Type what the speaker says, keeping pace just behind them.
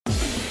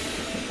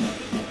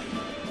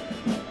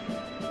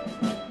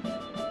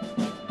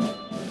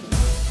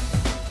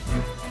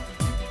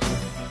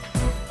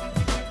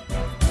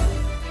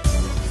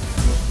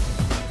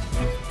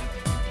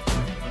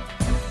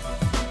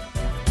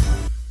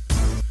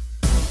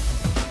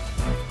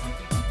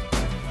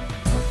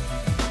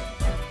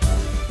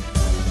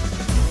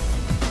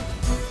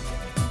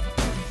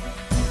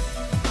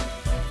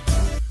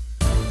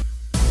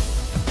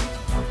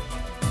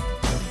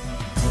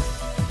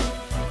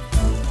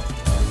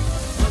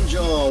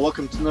Bonjour,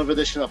 welcome to another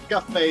edition of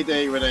Café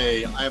de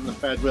Rene. I am the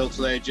third wheel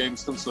today,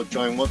 James Tunstall,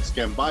 joined once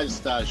again by the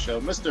Star Show,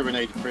 Mr.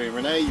 Rene Dupree.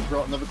 Rene, you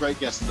brought another great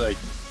guest today.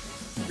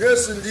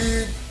 Yes,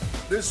 indeed.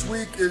 This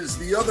week is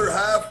the other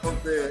half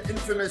of the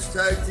infamous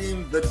tag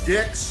team, the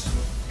Dicks.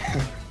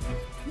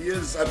 He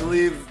is, I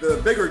believe,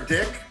 the bigger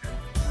dick.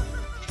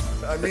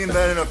 I mean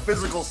that in a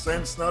physical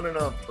sense, not in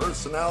a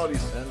personality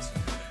sense.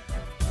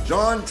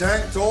 John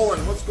Tank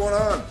Toland, what's going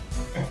on?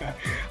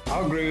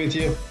 I'll agree with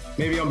you.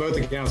 Maybe on both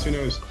accounts, who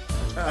knows?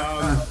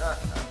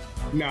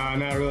 No,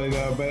 not really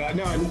though. But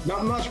no,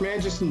 not much,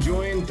 man. Just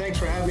enjoying. Thanks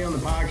for having me on the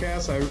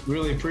podcast. I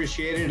really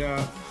appreciate it.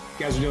 You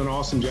guys are doing an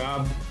awesome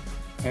job,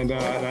 and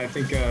I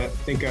think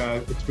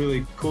it's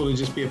really cool to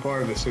just be a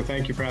part of it. So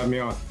thank you for having me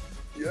on.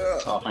 Yeah.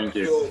 Oh, thank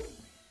you. So,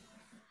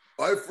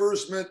 I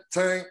first met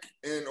Tank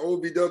in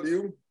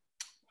OVW.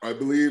 I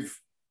believe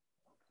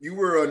you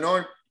were a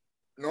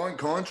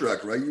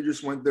non-contract, right? You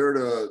just went there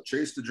to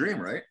chase the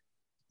dream, right?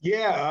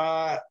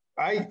 Yeah.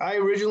 I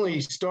originally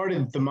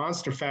started the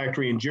Monster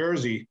Factory in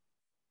Jersey.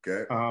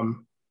 Okay.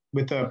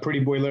 With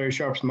Pretty Boy Larry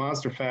Sharp's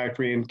Monster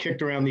Factory, and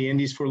kicked around the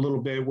indies for a little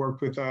bit.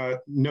 Worked with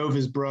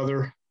Nova's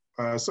brother,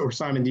 or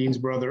Simon Dean's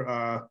brother,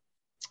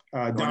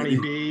 Donnie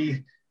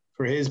B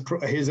for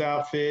his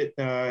outfit,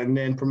 and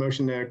then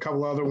promotion to a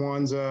couple other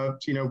ones.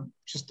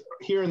 Just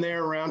here and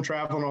there around,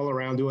 traveling all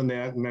around doing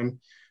that. And then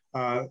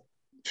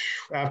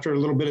after a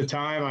little bit of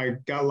time, I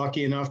got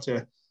lucky enough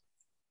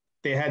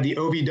they had the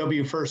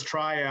OVW first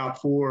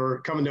tryout for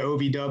coming to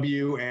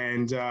OVW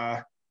and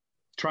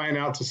trying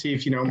out to see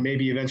if,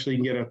 maybe eventually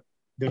you can get a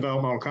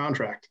developmental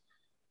contract.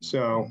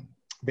 So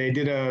they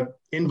did a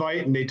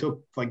invite and they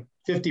took like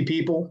 50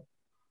 people.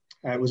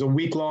 It was a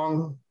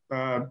week-long,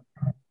 camp,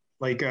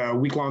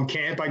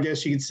 I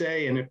guess you could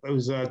say. And it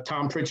was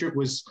Tom Pritchard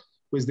was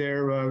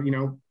there,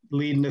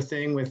 leading the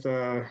thing with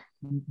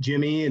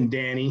Jimmy and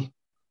Danny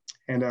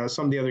and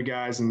some of the other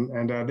guys.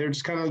 And they're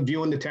just kind of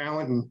viewing the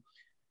talent and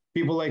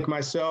people like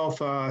myself.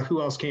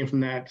 Who else came from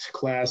that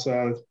class?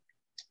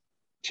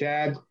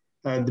 Chad,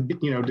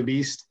 the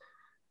Beast.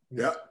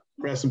 Yeah.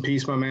 Rest in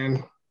peace, my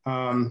man.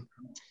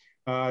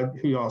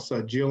 Who else?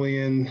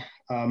 Jillian,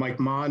 Mike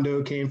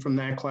Mondo came from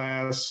that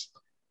class.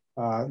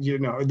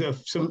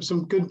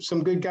 Some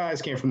good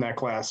guys came from that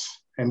class,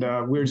 and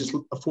we were just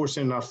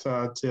fortunate enough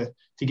to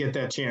get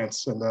that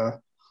chance. And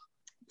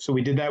so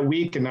we did that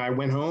week, and I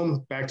went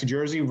home back to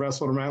Jersey,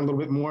 wrestled around a little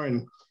bit more,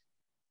 and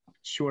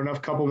sure enough, a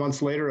couple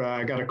months later,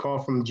 I got a call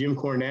from Jim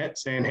Cornette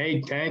saying,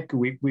 "Hey, Tank,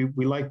 we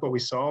like what we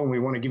saw, and we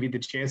want to give you the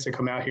chance to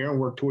come out here and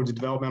work towards a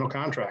developmental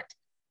contract."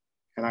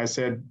 And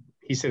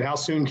he said, "How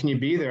soon can you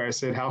be there?" I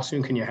said, "How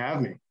soon can you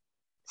have me?"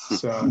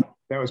 So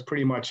that was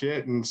pretty much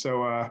it. And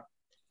so I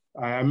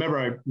remember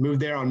I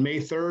moved there on May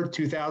 3rd,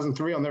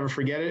 2003. I'll never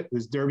forget it. It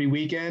was Derby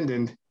weekend,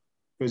 and it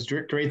was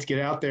great to get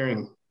out there,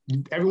 and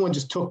everyone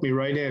just took me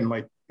right in.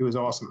 Like, it was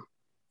awesome.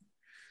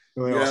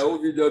 Really awesome.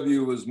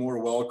 OVW was more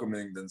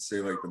welcoming than, say,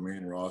 like the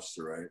main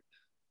roster, right?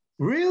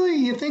 Really?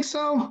 You think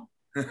so?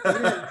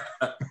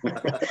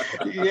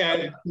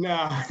 Yeah,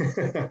 no.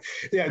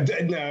 Yeah,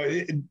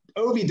 no.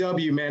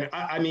 OVW, man,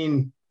 I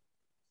mean,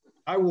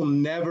 I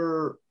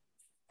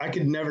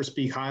could never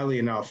speak highly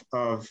enough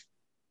of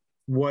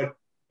what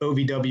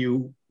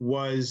OVW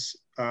was.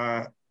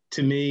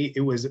 To me,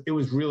 it was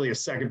really a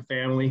second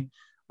family.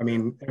 I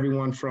mean,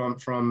 everyone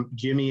from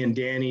Jimmy and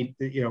Danny,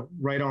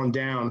 right on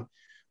down.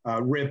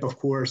 Rip, of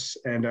course,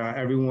 and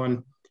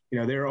everyone,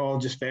 they're all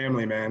just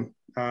family, man.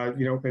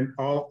 And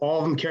all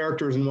of them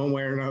characters in one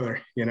way or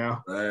another,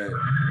 Right.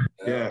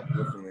 Yeah.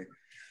 Definitely.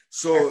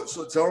 So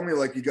tell me,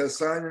 like, you got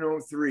signed in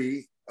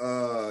 2003.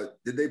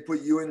 Did they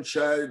put you and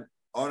Chad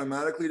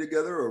automatically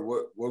together, or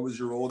what was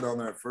your role down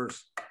there at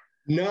first?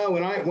 No,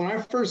 when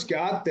I first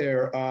got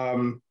there, I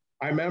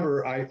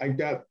remember I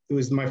got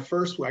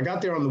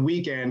there on the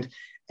weekend,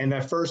 and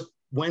that first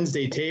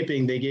Wednesday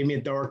taping, they gave me a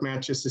dark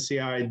match just to see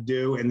how I'd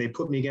do, and they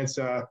put me against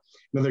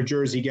another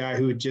Jersey guy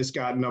who had just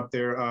gotten up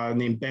there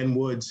named Ben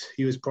Woods.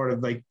 He was part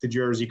of like the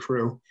Jersey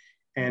crew,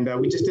 and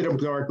we just did a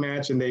dark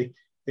match, and they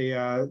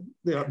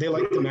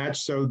liked the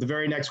match. So the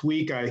very next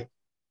week,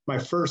 my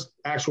first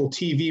actual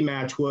TV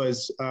match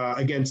was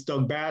against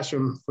Doug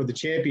Basham for the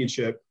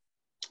championship.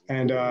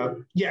 And I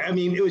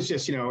mean, it was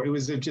just, it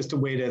was just a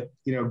way to,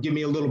 give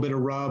me a little bit of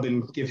rub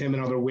and give him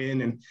another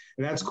win. And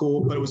that's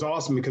cool. But it was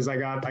awesome because I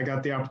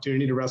got the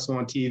opportunity to wrestle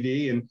on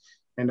TV,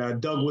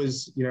 and Doug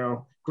was,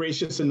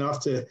 gracious enough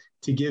to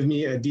give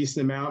me a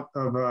decent amount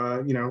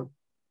of,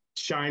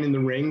 shine in the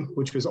ring,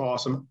 which was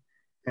awesome.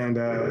 And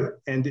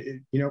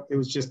it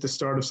was just the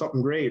start of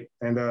something great.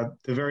 And the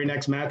very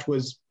next match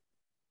was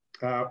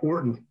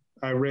Orton.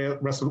 I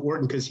wrestled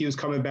Orton because he was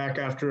coming back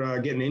after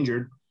getting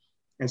injured.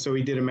 And so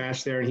he did a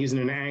match there, and he's in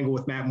an angle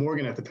with Matt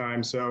Morgan at the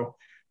time. So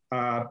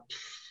I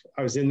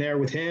was in there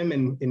with him,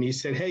 and he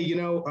said, "Hey,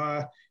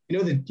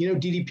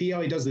 DDP,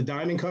 how he does the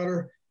diamond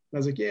cutter?" And I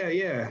was like,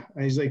 yeah.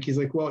 And he's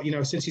like, "Well,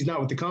 since he's not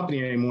with the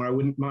company anymore, I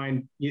wouldn't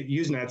mind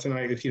using that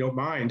tonight if you don't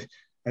mind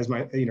as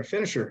my,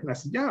 finisher." And I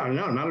said, "Yeah,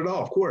 no, not at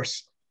all, of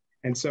course."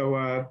 And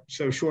so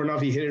sure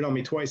enough, he hit it on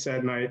me twice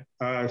that night,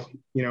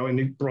 and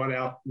he brought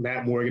out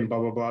Matt Morgan, blah,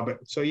 blah, blah. But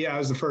so, yeah, I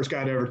was the first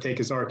guy to ever take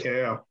his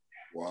RKO.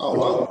 Wow. Oh,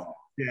 wow.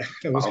 Yeah,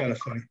 it was kind of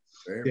funny.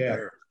 Damn, yeah.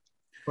 there.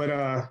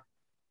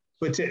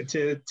 But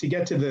to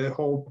get to the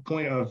whole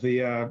point of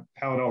the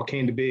how it all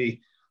came to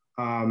be,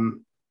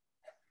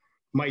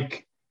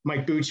 Mike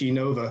Bucci,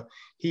 Nova,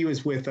 he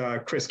was with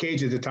Chris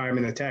Cage at the time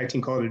in a tag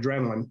team called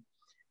Adrenaline.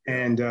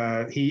 And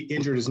he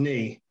injured his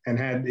knee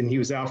and he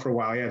was out for a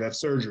while. He had to have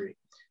surgery.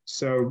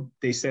 So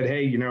they said,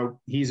 hey,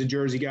 he's a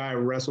Jersey guy who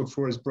wrestled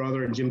for his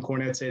brother. And Jim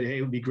Cornette said, hey,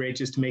 it would be great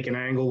just to make an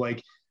angle.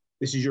 Like,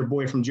 this is your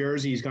boy from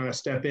Jersey. He's going to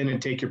step in and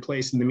take your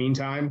place in the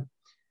meantime.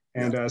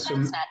 And That's not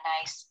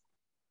nice.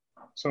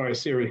 Sorry,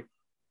 Siri.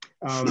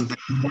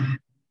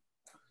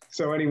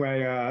 So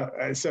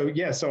anyway,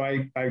 so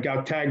I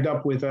got tagged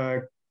up with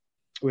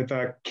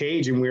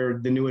Cage, and we were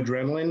the new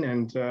Adrenaline.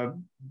 And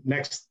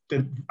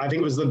I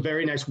think it was the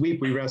very next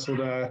week we wrestled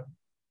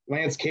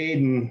Lance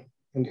Cade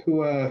and who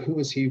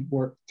was he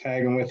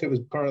tagging with? It was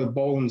part of the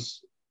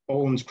Boland's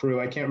crew.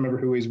 I can't remember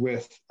who he's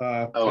with.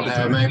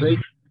 O'Hare, maybe.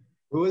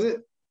 Who was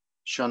it?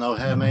 Sean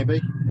O'Hare, maybe.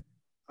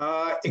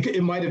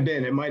 It might have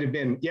been. It might have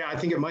been. Yeah, I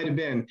think it might have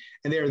been.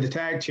 And they were the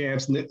tag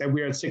champs, and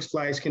we were at Six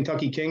Flags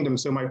Kentucky Kingdom.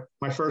 So my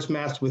first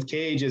match with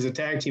Cage as a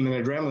tag team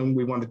in Adrenaline,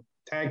 we won the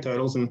tag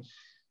titles, and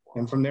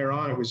from there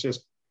on, it was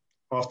just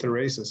off to the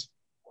races.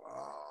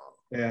 Wow.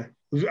 Yeah,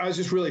 I was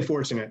just really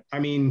fortunate. I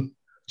mean,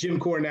 Jim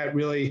Cornette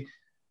really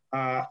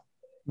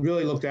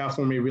looked out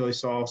for me, really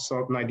saw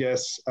something, I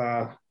guess,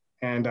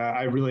 and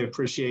I really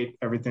appreciate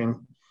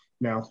everything,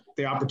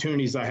 the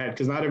opportunities I had,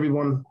 because not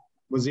everyone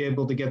was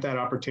able to get that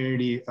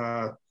opportunity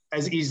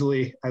as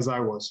easily as I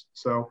was.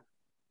 So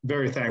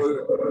very thankful.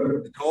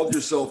 You called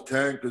yourself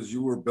Tank because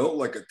you were built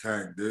like a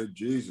tank, dude.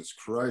 Jesus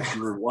Christ,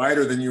 you were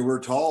wider than you were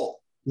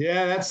tall.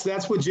 Yeah,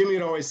 that's what Jimmy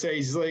would always say.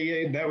 He's like,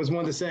 hey, that was one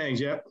of the sayings.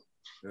 Yep.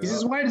 Yeah. He's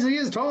as wide as he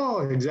is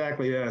tall.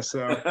 Exactly. Yeah.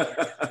 So,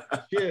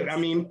 shit. I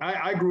mean,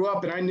 I grew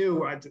up and I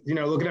knew,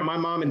 looking at my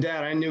mom and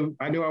dad, I knew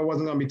I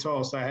wasn't going to be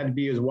tall, so I had to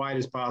be as wide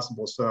as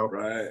possible. So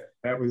right.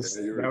 That was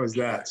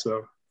that.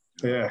 So,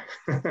 yeah.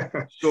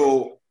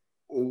 So,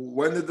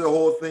 when did the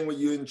whole thing with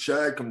you and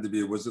Chad come to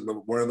be? Was it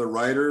one of the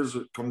writers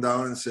come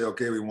down and say,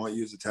 "Okay, we want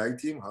you as a tag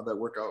team"? How'd that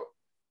work out?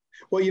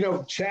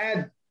 Well,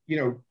 Chad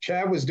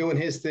was doing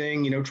his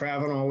thing,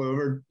 traveling all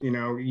over,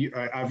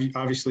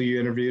 obviously you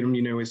interviewed him,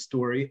 his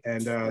story,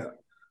 and it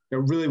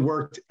really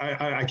worked.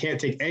 I can't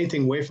take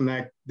anything away from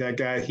that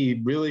guy.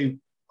 He really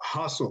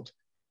hustled.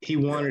 He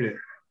wanted it.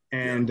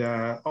 And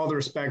all the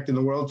respect in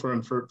the world for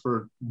him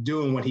for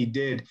doing what he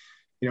did,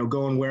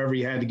 going wherever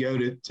he had to go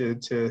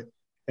to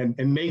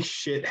make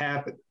shit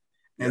happen.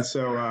 Yeah. And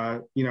so,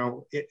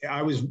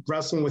 I was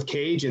wrestling with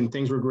Cage and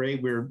things were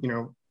great. We were,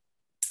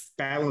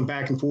 battling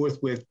back and forth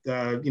with,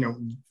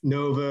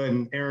 Nova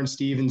and Aaron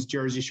Stevens,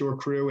 Jersey Shore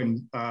crew,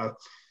 and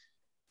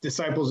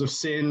Disciples of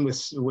Sin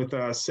with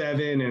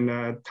Seven and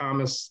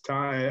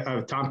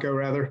Tomko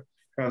rather,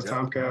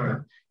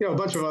 Tomko, a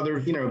bunch of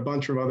other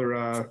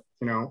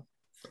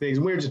things.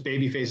 We were just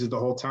baby faces the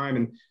whole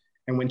time.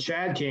 And when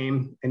Chad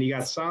came and he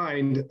got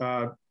signed,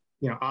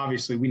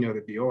 obviously we know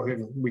the deal.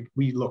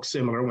 We look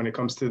similar when it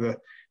comes to the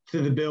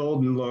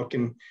build and look.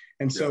 And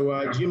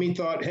so Jimmy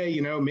thought,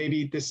 hey,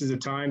 maybe this is a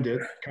time to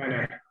kind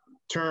of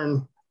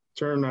turn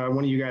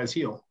one of you guys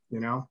heel,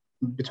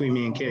 between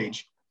me and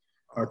Cage,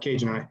 or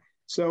Cage and I.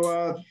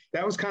 So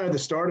that was kind of the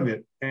start of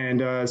it.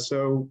 And it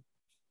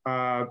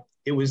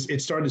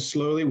started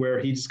slowly, where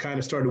he just kind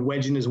of started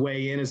wedging his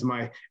way in as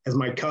my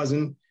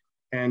cousin,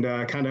 and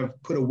kind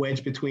of put a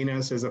wedge between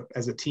us as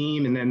a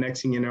team. And then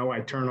next thing you know,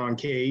 I turn on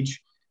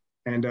Cage,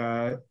 and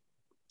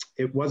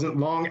it wasn't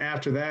long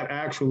after that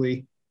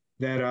actually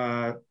that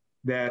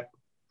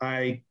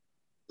I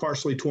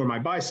partially tore my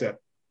bicep.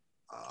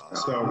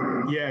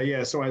 So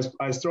yeah. So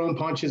I was throwing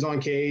punches on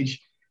Cage,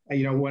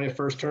 when it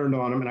first turned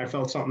on him, and I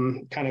felt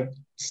something kind of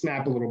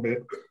snap a little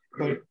bit,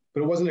 but it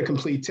wasn't a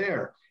complete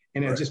tear.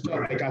 And it just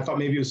felt like, I thought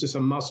maybe it was just a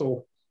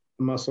muscle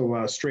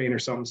strain or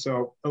something.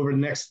 So over the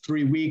next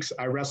 3 weeks,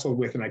 I wrestled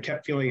with, and I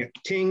kept feeling it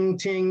ting,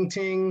 ting,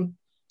 ting.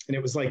 And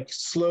it was like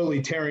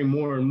slowly tearing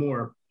more and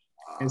more.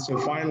 And so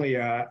finally,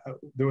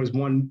 there was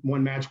one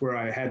match where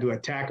I had to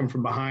attack him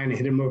from behind and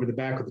hit him over the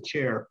back with the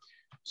chair.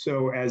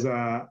 So as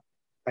I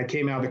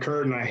came out of the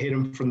curtain, I hit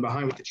him from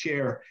behind with the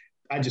chair.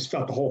 I just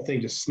felt the whole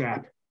thing just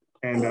snap,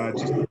 and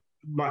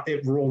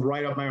it rolled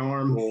right up my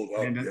arm.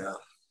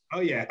 Oh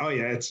yeah.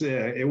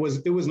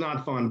 It was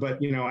not fun, but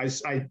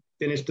I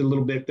finished a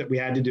little bit that we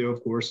had to do,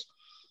 of course,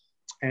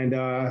 and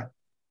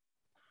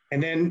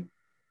then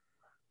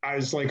I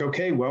was like,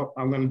 okay, well,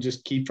 I'm going to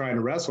just keep trying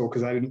to wrestle,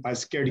 because I was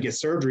scared to get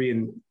surgery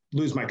and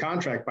lose my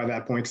contract by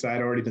that point, because I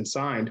had already been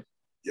signed.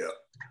 Yeah.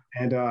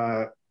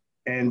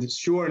 And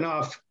sure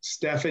enough,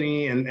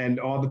 Stephanie and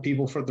all the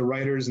people for the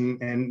writers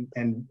and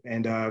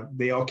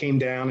they all came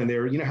down, and they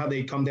were, how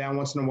they come down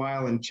once in a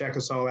while and check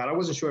us all out. I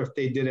wasn't sure if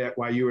they did it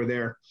while you were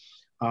there.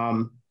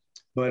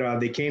 But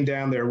they came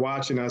down there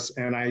watching us,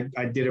 and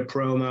I did a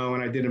promo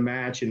and I did a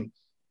match, and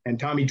And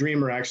Tommy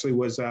Dreamer actually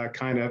was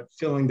kind of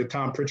filling the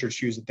Tom Pritchard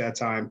shoes at that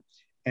time.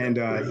 And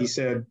he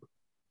said,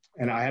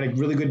 and I had a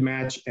really good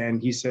match.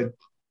 And he said,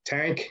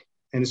 Tank,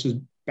 and this was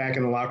back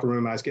in the locker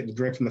room, I was getting a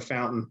drink from the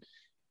fountain.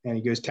 And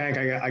he goes, Tank,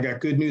 I got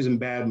good news and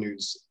bad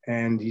news.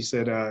 And he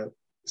said,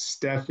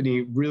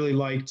 Stephanie really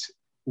liked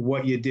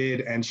what you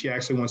did, and she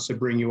actually wants to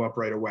bring you up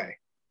right away.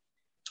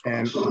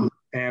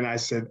 And I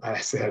said, I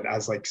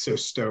was like so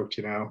stoked,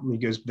 you know. And he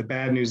goes, the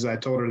bad news is I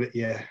told her that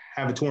you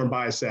have a torn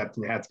bicep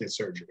and you have to get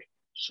surgery.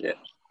 Shit.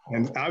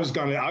 And I was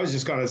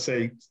just gonna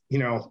say, you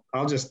know,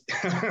 I'll just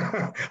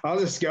I'll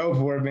just go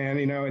for it, man,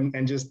 you know,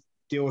 and just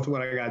deal with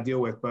what I got to deal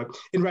with. But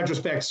in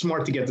retrospect,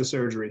 smart to get the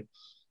surgery.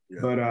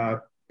 Yeah.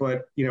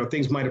 But you know,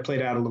 things might have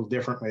played out a little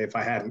differently if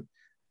I hadn't.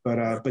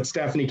 But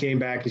Stephanie came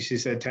back and she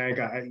said, Tank,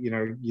 I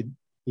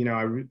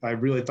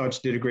really thought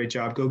you did a great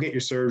job. Go get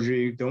your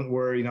surgery. Don't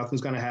worry,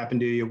 nothing's going to happen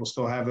to you. We'll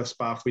still have a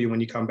spot for you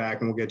when you come back,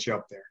 and we'll get you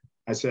up there.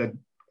 I said,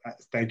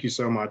 thank you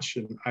so much,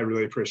 and I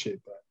really appreciate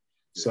that.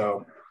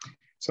 So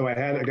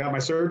I got my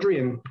surgery,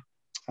 and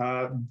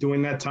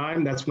during that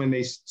time, that's when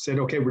they said,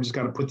 okay, we're just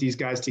going to put these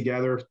guys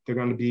together. They're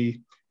going to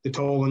be the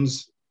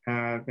Tolands,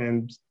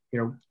 and you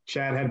know,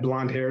 Chad had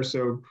blonde hair,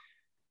 so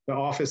the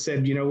office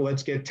said, you know,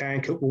 let's get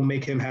Tank. We'll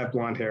make him have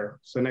blonde hair.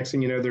 So next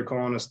thing you know, they're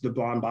calling us the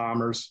Blonde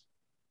Bombers.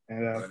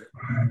 And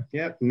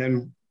yeah, and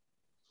then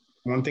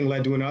one thing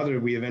led to another.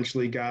 We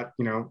eventually got,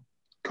 you know,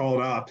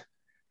 called up.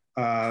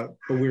 But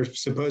we were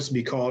supposed to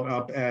be called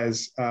up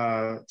as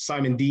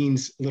Simon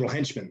Dean's little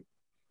henchman,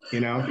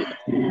 you know?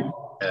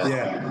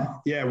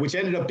 Yeah, which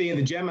ended up being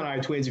the Gemini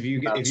twins, if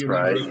you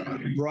remember.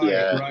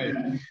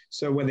 Right.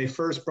 So when they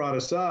first brought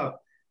us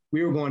up,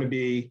 we were going to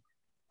be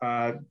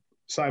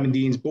Simon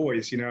Dean's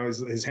boys, you know,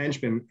 his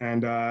henchmen.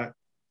 And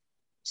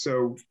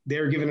so they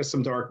were giving us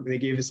they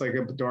gave us like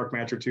a dark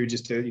match or two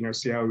just to, you know,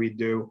 see how we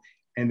do.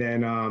 And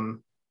then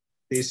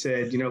they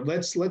said, you know,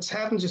 let's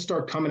have them just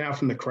start coming out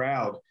from the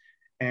crowd.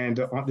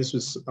 And this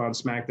was on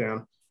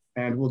SmackDown.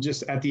 And we'll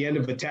just, at the end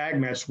of a tag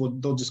match,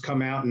 they'll just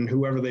come out, and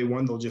whoever they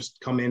won, they'll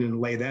just come in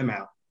and lay them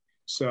out.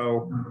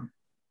 So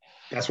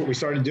that's what we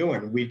started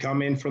doing. We'd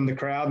come in from the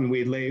crowd and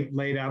we'd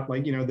laid out,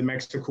 like, you know, the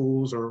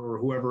Mexicools or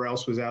whoever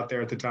else was out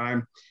there at the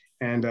time.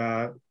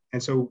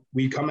 And so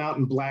we come out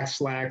in black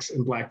slacks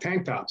and black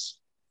tank tops.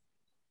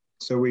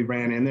 So we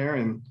ran in there,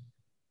 and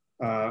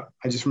I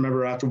just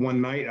remember after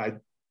one night, I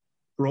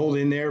rolled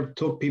in there,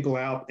 took people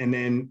out, and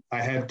then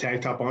I had a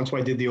tank top on. So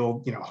I did the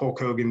old, you know,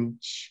 Hulk Hogan,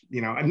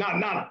 you know,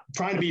 not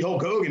trying to be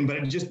Hulk Hogan,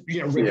 but just,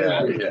 you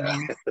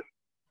know,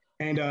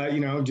 and, you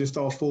know, just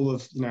all full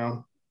of, you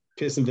know,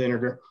 piss and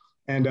vinegar.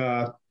 And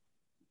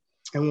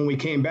when we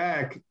came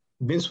back,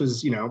 Vince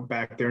was, you know,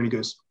 back there, and he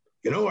goes,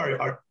 you know,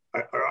 I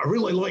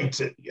really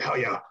liked it, how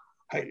you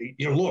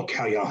look,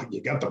 how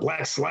you got the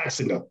black slacks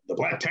and the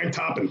black tank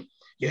top, and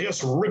you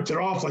just ripped it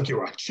off like you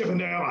were chipping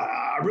down.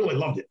 I really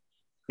loved it.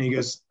 And he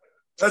goes,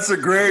 that's a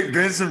great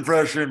Vince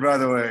impression, by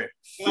the way.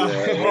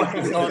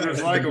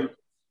 Just like him.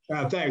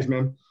 Thanks,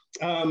 man.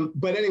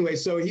 But anyway,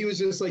 so he was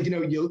just like, you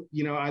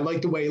know, I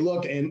like the way you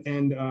look, and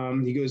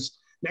he goes,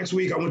 next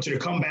week I want you to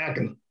come back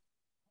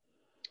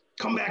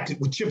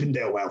with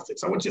Chippendale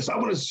outfits. I want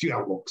to see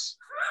how it looks.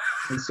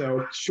 And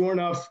so, sure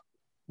enough,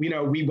 you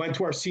know, we went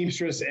to our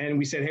seamstress and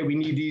we said, hey, we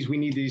need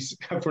these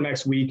for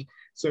next week.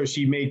 So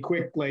she made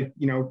quick, like,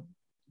 you know,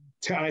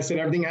 I said,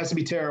 everything has to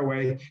be tear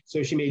away.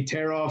 So she made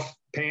tear off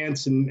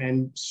pants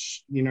and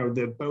you know,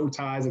 the bow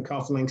ties and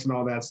cufflinks and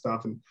all that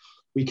stuff. And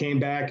we came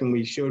back and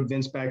we showed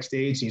Vince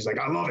backstage. He's like,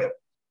 I love it.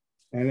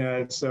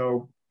 And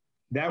so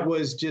that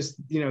was just,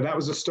 you know, that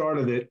was the start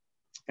of it.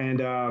 And,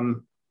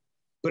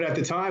 but at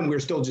the time we were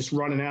still just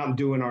running out and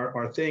doing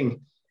our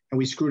thing. And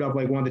we screwed up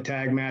like one of the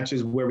tag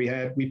matches where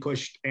we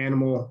pushed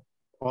Animal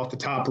off the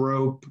top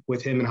rope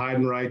with him and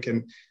Heidenreich,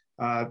 and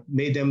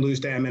made them lose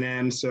to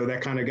Eminem. So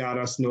that kind of got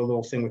us into a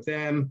little thing with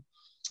them.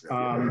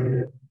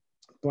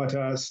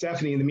 But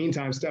Stephanie, in the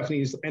meantime,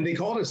 and they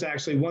called us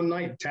actually one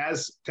night.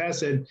 Taz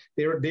said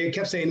they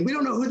kept saying, we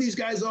don't know who these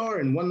guys are.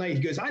 And one night he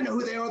goes, I know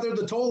who they are. They're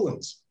the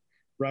Tolands,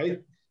 right?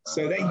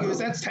 So he goes,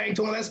 that's Tank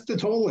Toland, that's the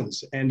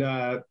Tolands. And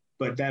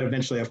but that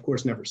eventually, of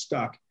course, never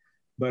stuck.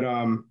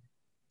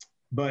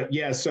 But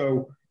yeah,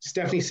 so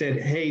Stephanie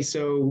said, hey,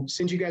 so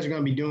since you guys are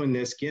going to be doing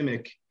this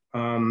gimmick,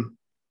 I'll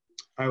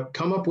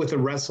come up with a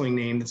wrestling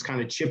name that's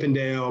kind of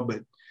Chippendale,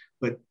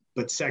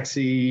 but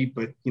sexy,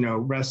 but, you know,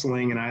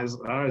 wrestling. And I was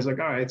like,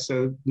 all right.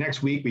 So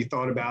next week we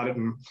thought about it,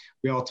 and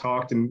we all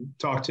talked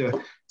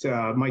to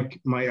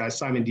Mike,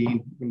 Simon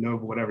Dean,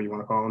 Nova, whatever you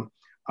want to call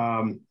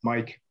him,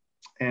 Mike.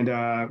 And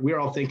we were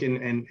all thinking,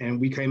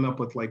 and we came up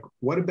with, like,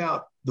 what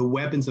about the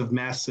Weapons of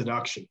Mass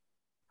Seduction?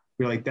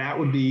 We're like, that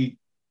would be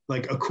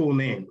like a cool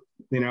name,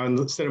 you know,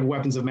 instead of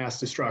Weapons of Mass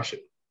Destruction.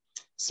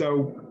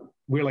 So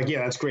we're like, yeah,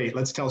 that's great.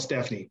 Let's tell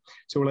Stephanie.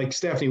 So we're like,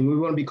 Stephanie, we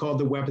want to be called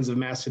the Weapons of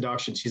Mass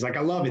Seduction. She's like, I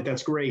love it.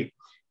 That's great.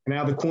 And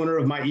out of the corner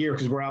of my ear,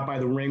 because we're out by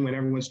the ring when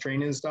everyone's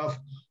training and stuff.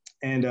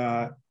 And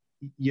I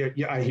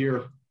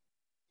hear,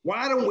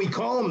 why don't we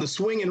call them the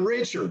Swinging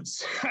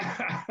Richards?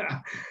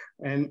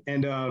 and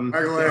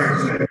Michael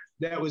Hayes.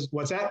 That was,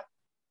 what's that?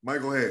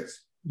 Michael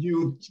Hayes.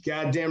 You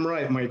goddamn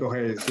right, Michael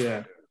Hayes.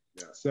 Yeah.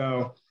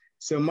 So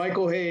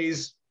Michael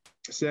Hayes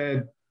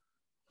said,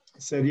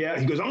 yeah.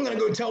 He goes, I'm going to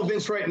go tell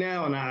Vince right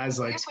now. And I was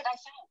like, here's what I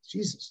found.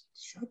 Jesus,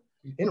 shut up.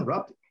 You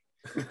interrupted.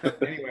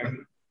 Anyway,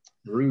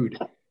 rude.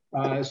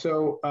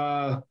 So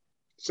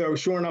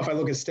sure enough, I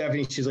look at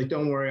Stephanie. She's like,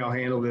 don't worry, I'll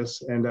handle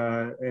this. And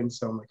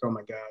so I'm like, oh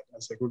my God. I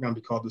was like, we're going to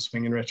be called the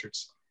Swinging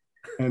Richards.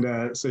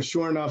 And so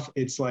sure enough,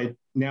 it's like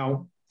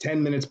now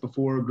 10 minutes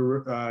before,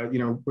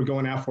 we're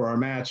going out for our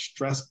match.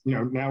 Dressed,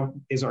 now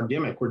is our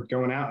gimmick. We're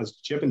going out as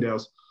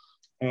Chippendales.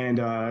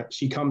 And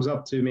she comes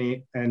up to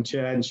me and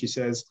Chad, and she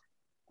says,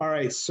 all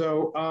right,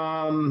 so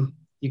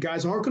you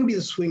guys aren't going to be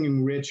the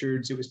Swinging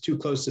Richards. It was too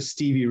close to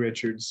Stevie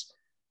Richards.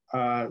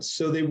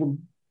 So they were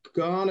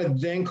going to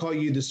then call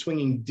you the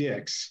Swinging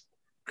Dicks.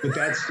 But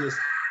that's just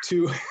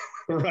too,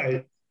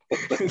 right.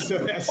 So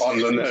that's on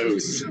the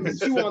nose.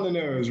 Too on the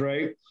nose,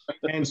 right?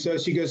 And so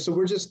she goes,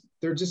 so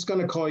they're just going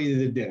to call you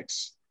the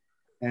Dicks.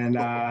 And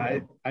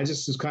I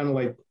just was kind of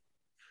like,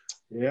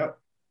 yep.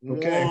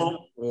 Okay.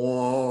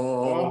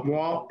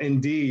 Well,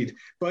 indeed.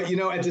 But,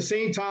 at the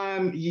same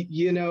time,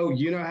 you know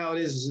how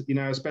it is,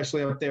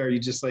 especially up there, you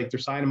just like, they're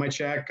signing my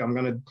check. I'm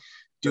going to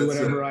do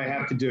whatever I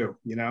have to do,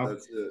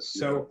 That's it.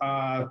 So,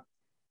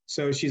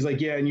 so she's like,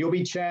 yeah, and you'll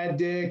be Chad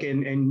Dick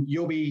and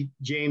you'll be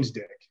James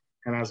Dick.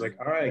 And I was like,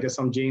 all right, I guess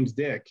I'm James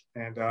Dick.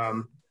 And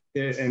I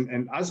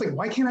was like,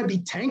 why can't I be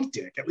Tank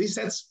Dick? At least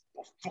that's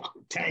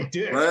fucking Tank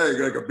Dick. Right,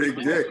 like a big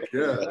dick.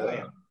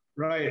 Yeah.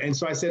 Right. And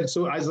so I said,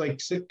 so I was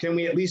like, can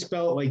we at least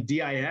spell it like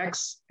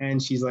D-I-X?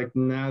 And she's like,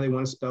 no, they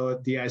want to spell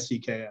it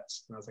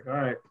D-I-C-K-S. And I was like, all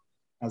right.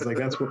 I was like,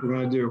 that's what we're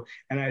going to do.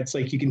 And it's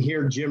like, you can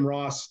hear Jim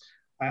Ross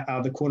out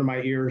of the corner of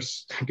my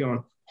ears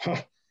going,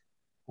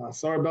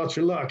 sorry about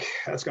your luck.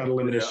 That's got a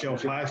limited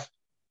shelf life,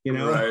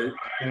 Right.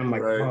 And I'm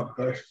like, oh,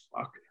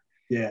 fuck.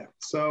 Yeah.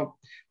 So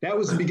that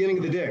was the beginning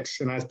of the Dicks.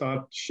 And I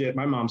thought, shit,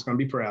 my mom's going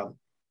to be proud.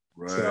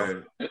 Right.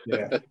 So,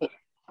 yeah.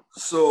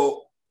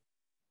 So,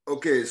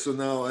 okay, so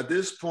now at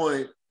this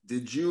point,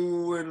 did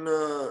you and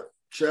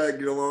Chad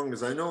get along?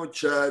 Because I know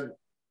Chad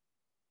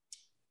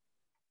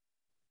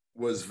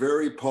was a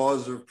very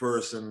positive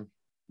person,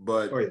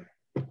 but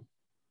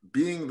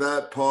being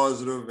that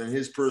positive and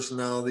his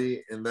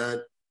personality and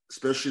that,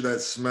 especially that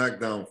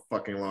SmackDown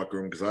fucking locker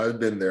room, because I've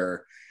been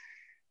there,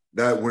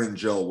 that wouldn't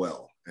gel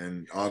well.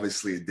 And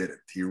obviously it didn't.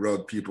 He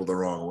rubbed people the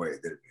wrong way,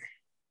 didn't he?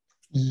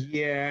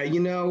 Yeah,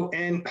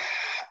 and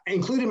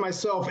including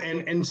myself,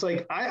 and it's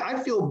like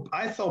I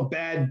felt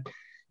bad,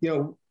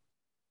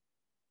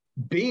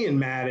 being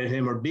mad at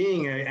him or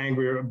being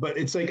angry, but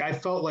it's like I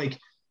felt like,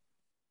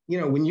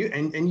 when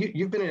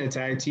you've been in a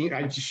tag team,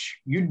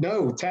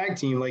 tag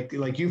team,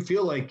 like you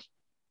feel like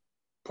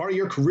part of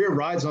your career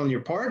rides on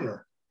your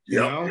partner,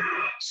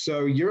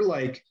 so you're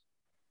like,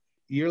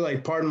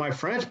 pardon my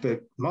French,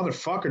 but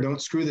motherfucker,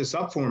 don't screw this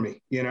up for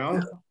me,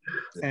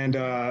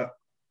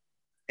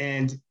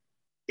 and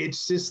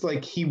it's just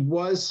like he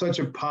was such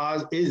a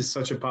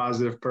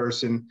positive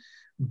person,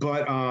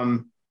 but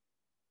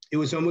it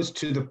was almost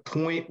to the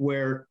point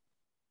where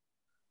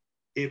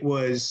it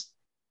was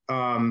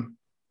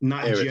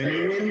not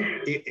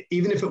genuine.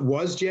 Even if it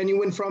was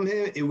genuine from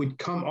him, it would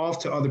come off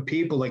to other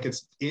people like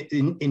it's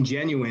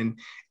ingenuine,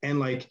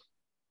 and like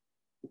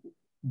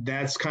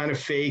that's kind of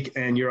fake,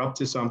 and you're up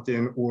to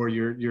something, or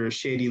you're a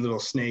shady little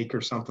snake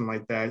or something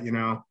like that,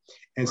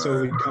 And so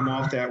it would come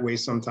off that way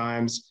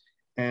sometimes,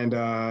 and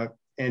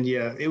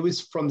yeah, it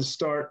was from the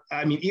start.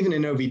 I mean, even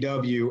in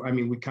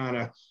OVW, we kind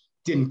of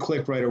didn't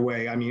click right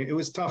away. It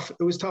was tough.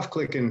 It was tough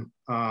clicking,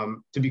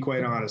 to be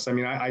quite honest.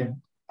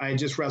 I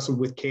just wrestled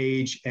with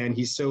Cage, and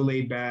he's so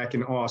laid back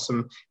and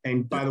awesome.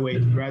 And by the way,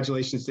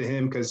 congratulations to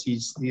him, because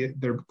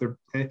him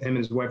and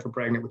his wife are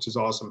pregnant, which is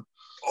awesome.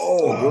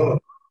 Oh, good.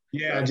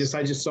 Yeah, I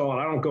just saw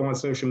it. I don't go on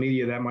social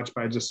media that much,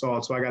 but I just saw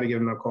it, so I got to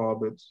give him a call.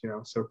 But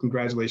so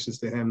congratulations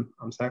to him.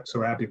 I'm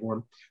so happy for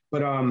him.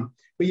 But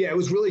yeah, it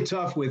was really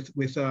tough with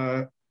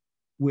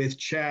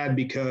Chad,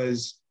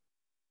 because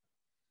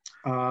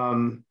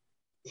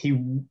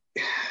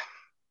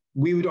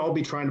we would all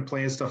be trying to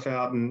plan stuff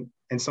out, and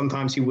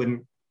sometimes he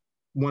wouldn't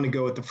want to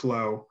go with the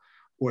flow,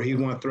 or he'd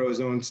want to throw his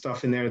own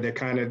stuff in there that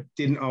kind of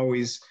didn't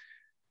always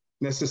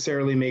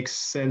necessarily make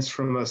sense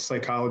from a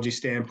psychology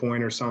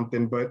standpoint or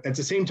something. But at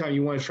the same time,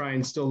 you want to try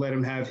and still let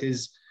him have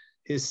his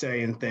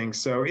say in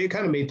things. So it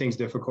kind of made things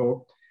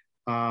difficult.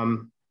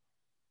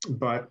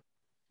 But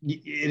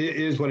it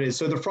is what it is.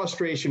 So the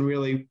frustration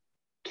really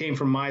came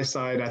from my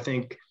side, I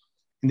think,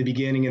 in the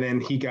beginning, and then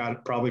he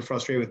got probably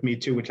frustrated with me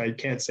too, which I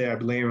can't say I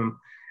blame him.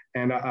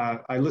 And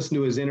I listened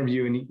to his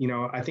interview, and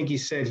I think he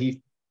said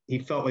he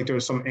felt like there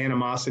was some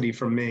animosity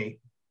from me,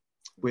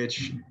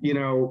 which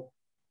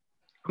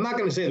I'm not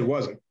going to say there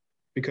wasn't,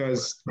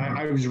 because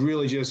I was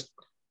really I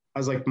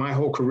was like, my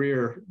whole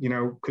career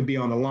could be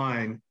on the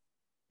line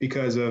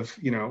because of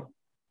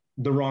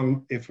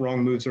if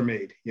wrong moves are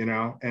made,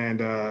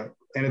 and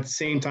at the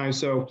same time,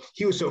 so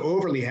he was so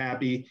overly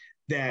happy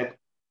that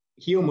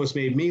he almost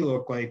made me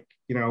look like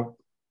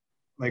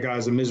like I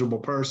was a miserable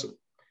person.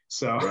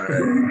 So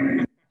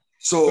right.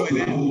 So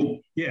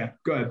Yeah,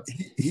 good.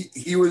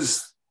 He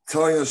was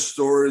telling us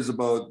stories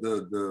about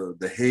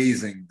the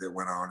hazing that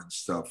went on and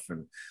stuff.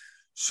 And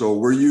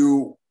so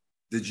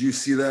did you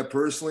see that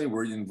personally?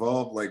 Were you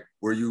involved? Like,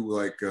 were you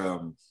like,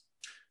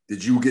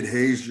 did you get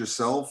hazed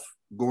yourself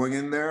going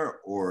in there,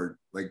 or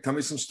like, tell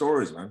me some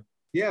stories, man.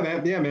 Yeah,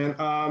 man. Yeah, man.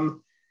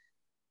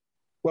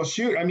 Well,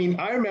 shoot. I mean,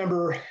 I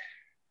remember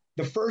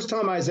the first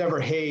time I was ever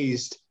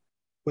hazed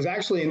was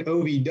actually in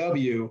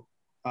OVW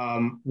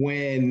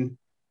when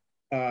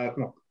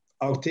well,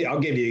 I'll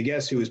give you a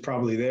guess who was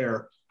probably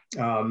there.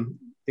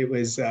 It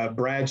was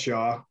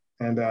Bradshaw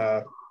and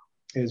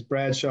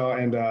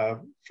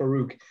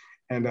Farouk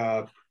and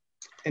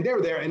they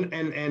were there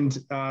and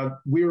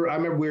we were. I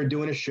remember we were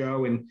doing a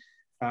show and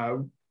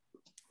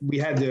we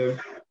had to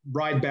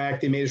ride back.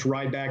 They made us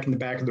ride back in the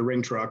back of the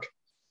ring truck.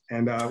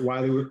 And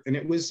while they were, and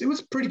it was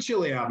pretty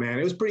chilly out, man.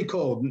 It was pretty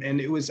cold,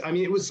 and it was. I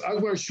mean, it was. I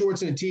was wearing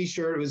shorts and a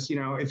t-shirt. It was, you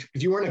know, if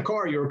you were in a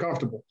car, you were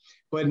comfortable.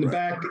 But in the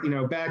back, you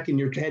know, back and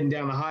you're heading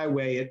down the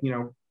highway at, you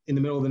know, in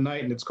the middle of the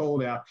night and it's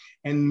cold out.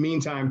 And in the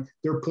meantime,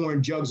 they're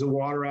pouring jugs of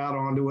water out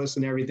onto us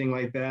and everything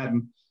like that.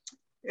 And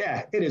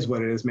yeah, it is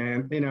what it is,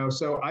 man. You know,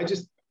 so I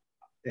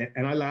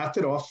laughed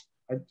it off.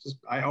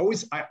 I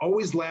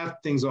always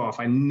laughed things off.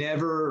 I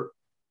never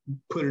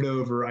put it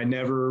over. I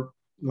never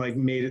like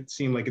made it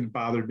seem like it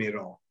bothered me at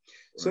all.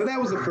 So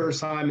that was the first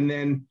time. And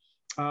then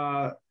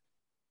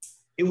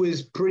it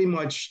was pretty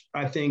much,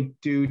 I think,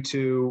 due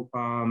to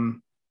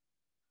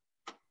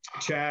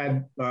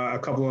Chad, a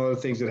couple of other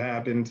things that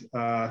happened.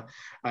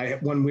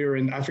 When we were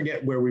in, I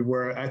forget where we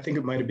were. I think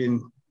it might have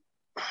been,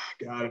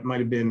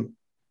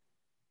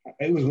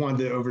 it was one of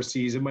the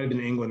overseas. It might have been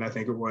England, I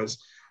think it was.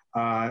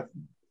 I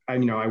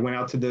went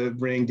out to the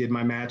ring, did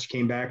my match,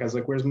 came back. I was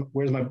like, where's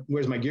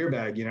my gear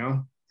bag, you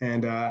know?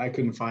 And I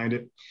couldn't find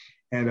it.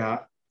 And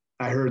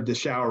I heard the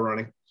shower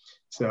running.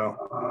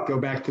 So go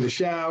back to the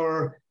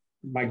shower,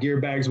 my gear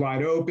bag's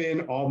wide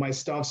open, all my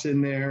stuff's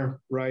in there,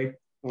 right?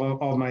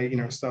 All my, you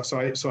know, stuff.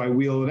 So I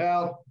wheel it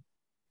out,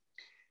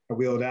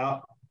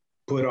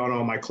 put on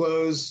all my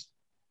clothes,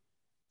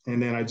 and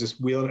then I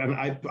just wheeled, and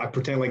I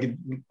pretend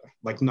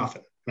like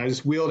nothing. And I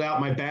just wheeled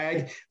out my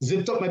bag,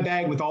 zipped up my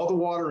bag with all the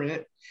water in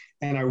it,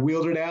 and I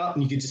wheeled it out,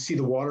 and you could just see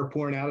the water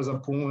pouring out as I'm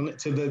pulling it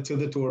to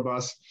the tour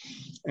bus.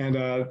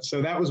 And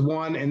so that was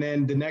one. And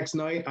then the next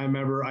night, I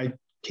remember I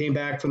came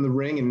back from the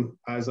ring, and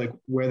I was like,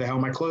 where the hell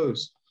are my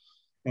clothes?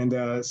 And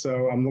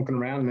so I'm looking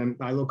around, and then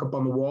I look up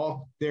on the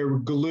wall. They're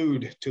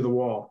glued to the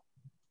wall.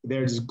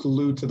 They're just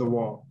glued to the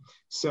wall.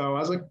 So I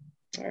was like,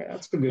 all right,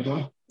 that's a good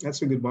one.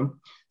 That's a good one.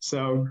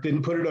 So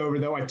didn't put it over,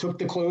 though. I took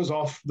the clothes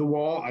off the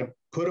wall. I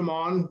put them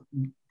on,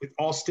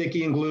 all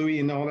sticky and gluey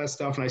and all that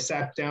stuff. And I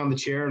sat down in the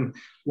chair and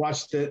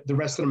watched the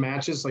rest of the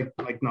matches like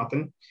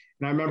nothing.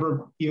 And I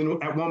remember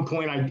even at one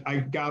point I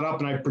got up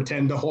and I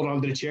pretended to hold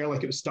on to the chair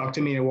like it was stuck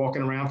to me and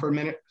walking around for a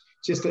minute,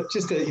 just to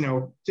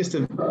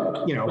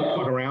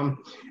fuck around.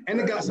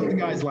 And some of the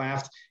guys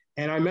laughed.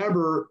 And I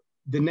remember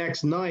the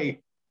next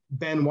night,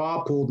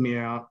 Benoit pulled me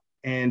out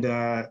and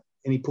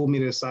he pulled me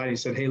to the side. And he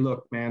said, "Hey,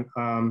 look, man,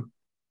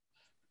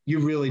 you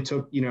really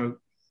took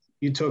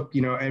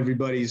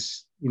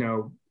everybody's,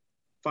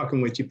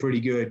 fucking with you pretty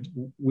good.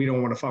 We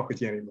don't want to fuck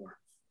with you anymore."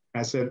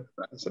 I said,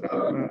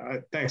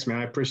 "Thanks, man.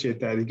 I appreciate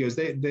that." He goes,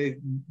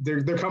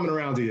 they're coming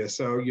around to you,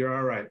 so you're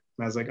all right. And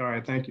I was like, "All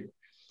right, thank you."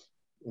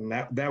 And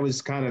that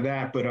was kind of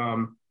that. But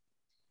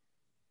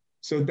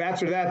so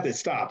after that, it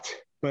stopped.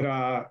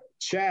 But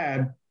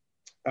Chad,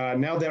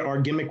 now that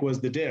our gimmick was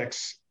the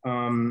dicks,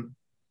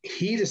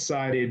 he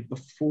decided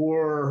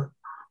before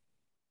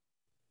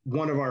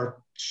one of our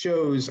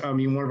shows,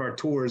 one of our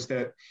tours,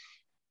 that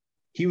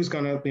he was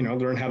going to,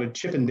 learn how to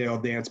Chippendale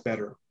dance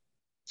better.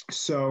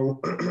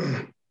 So,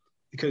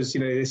 because,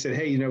 they said,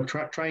 hey,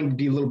 trying to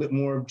be a little bit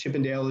more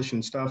Chippendale-ish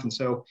and stuff. And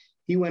so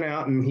he went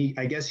out and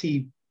I guess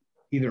he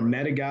either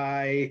met a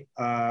guy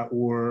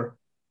or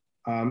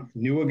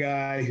knew a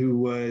guy who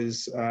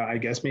was, I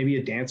guess, maybe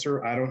a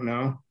dancer. I don't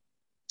know.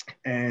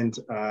 And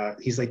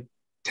he's like,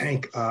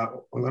 "Tank,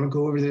 I'm going to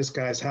go over to this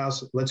guy's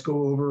house. Let's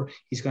go over.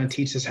 He's going to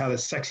teach us how to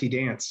sexy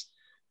dance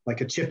like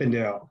a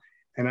Chippendale."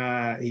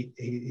 And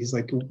he's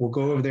like, "We'll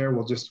go over there.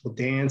 We'll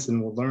dance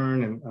and we'll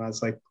learn." And I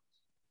was like,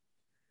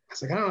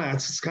 "I don't know.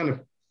 It's just kind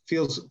of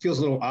feels a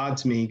little odd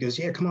to me." He goes,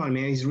 "Yeah, come on,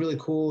 man. He's really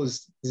cool.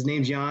 His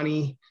name's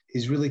Yanni.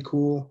 He's really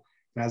cool."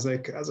 And I was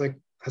like, "I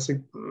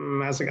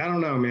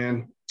don't know,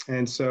 man."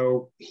 And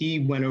so he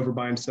went over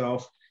by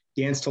himself,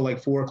 danced till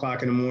like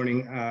 4:00 in the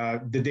morning,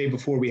 the day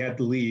before we had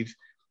to leave.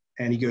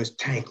 And he goes,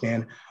 "Tank,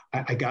 man,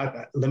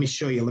 let me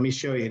show you.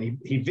 And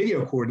he video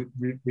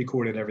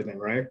recorded everything,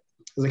 right? I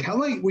was like, "How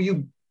late were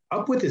you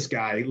up with this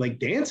guy, like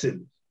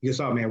dancing?" He goes,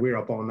 "Oh man, we were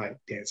up all night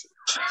dancing."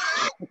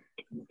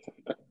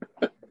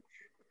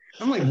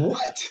 I'm like,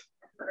 "What?"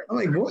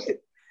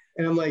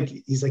 And I'm like,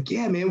 he's like,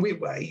 "Yeah, man,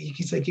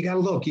 he's like, you gotta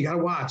look, you gotta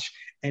watch."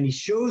 And he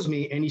shows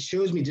me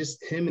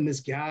just him and this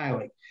guy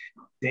like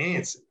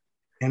dancing.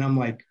 And I'm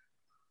like,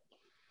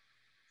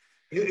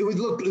 it would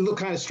look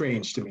kind of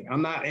strange to me.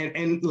 I'm not,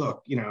 and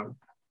look,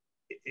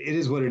 it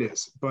is what it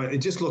is, but it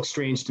just looks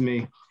strange to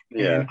me.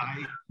 Yeah.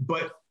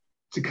 But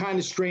it's kind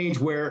of strange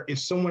where if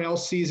someone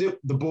else sees it,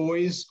 the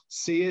boys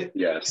see it.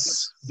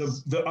 Yes.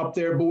 The up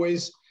there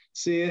boys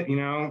see it,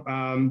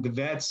 the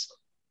vets,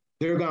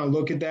 they're going to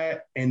look at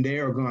that and they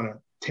are going to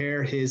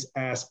tear his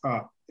ass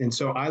up. And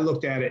so I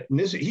looked at it, and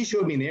he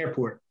showed me in the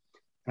airport,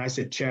 and I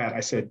said, Chad, I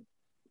said,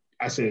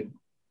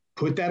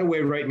 put that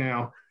away right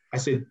now. I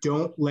said,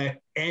 don't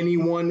let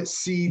anyone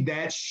see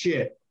that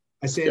shit.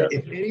 I said,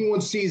 if anyone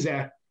sees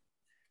that,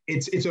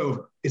 it's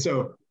over. It's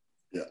over.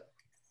 Yeah.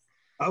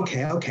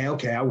 Okay. I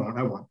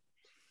won't.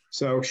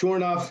 So sure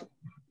enough,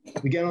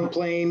 we get on the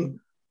plane,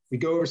 we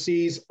go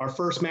overseas. Our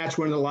first match,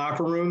 we're in the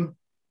locker room.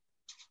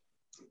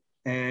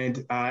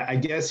 And I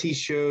guess he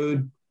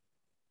showed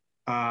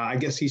one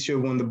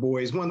of the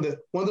boys, one of the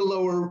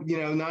lower,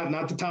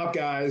 not the top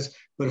guys,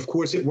 but of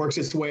course it works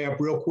its way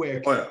up real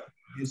quick. Oh, yeah.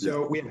 And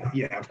so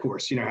of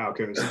course, you know how it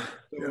goes. So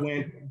it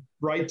went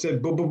right to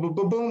boom, boom, boom,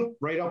 boom, boom,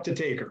 right up to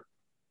Taker.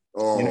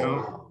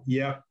 Oh,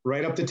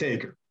 right up to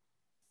Taker.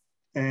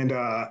 And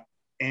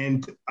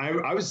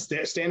I was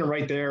standing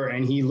right there,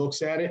 and he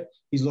looks at it.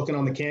 He's looking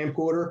on the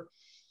camcorder,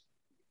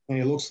 and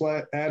he looks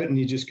at it, and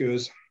he just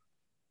goes,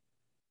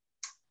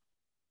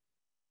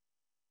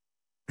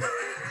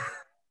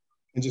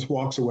 and just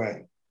walks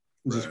away.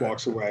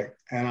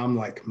 And I'm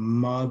like,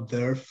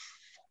 motherfucker.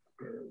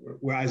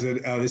 I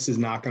said, oh, this is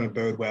not going to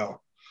bode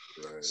well.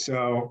 Right.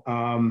 So,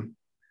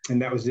 and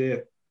that was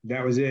it.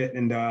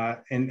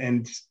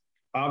 And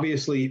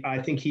obviously, I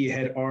think he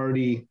had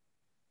already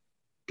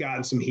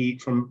gotten some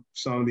heat from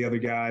some of the other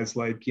guys.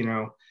 I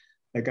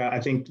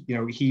think,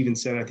 he even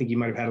said, I think he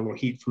might've had a little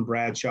heat from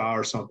Bradshaw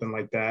or something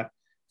like that,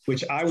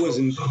 which I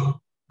wasn't.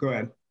 Go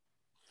ahead.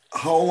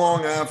 How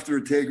long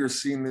after Taker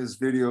seen this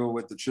video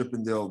with the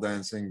Chippendale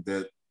dancing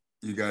that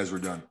you guys were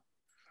done?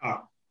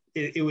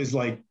 It was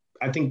like,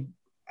 I think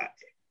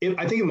it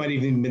might have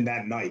even been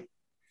that night.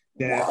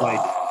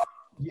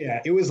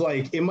 It was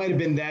like, it might have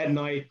been that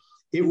night.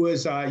 It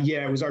was,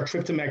 it was our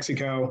trip to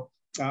Mexico,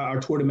 our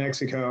tour to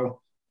Mexico.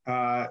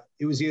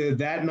 It was either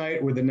that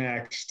night or the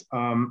next.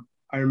 I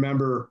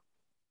remember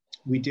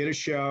we did a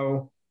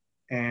show,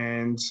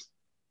 and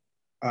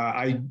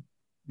I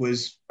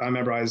was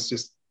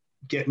just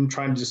trying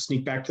to just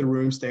sneak back to the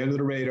room, stay under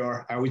the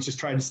radar. I was just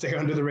trying to stay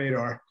under the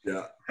radar.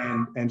 Yeah.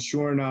 And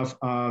sure enough,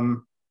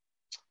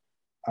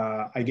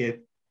 I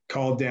get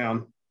called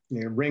down.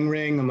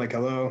 Ring. I'm like,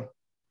 hello.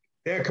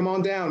 Yeah, come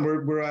on down.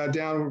 We're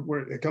down.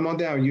 Come on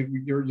down.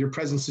 Your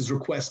presence is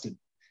requested,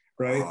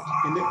 right?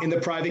 In the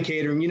private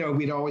catering,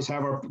 we'd always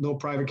have our little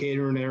private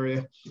catering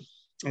area.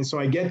 And so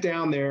I get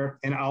down there,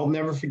 and I'll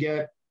never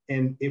forget.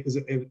 And it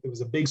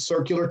was a big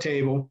circular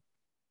table.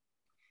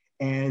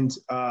 And,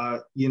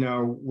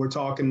 we're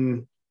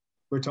talking,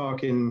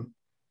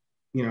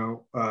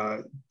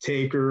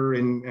 Taker,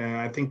 and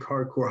I think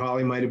Hardcore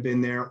Holly might've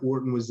been there.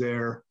 Orton was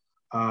there.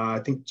 I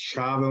think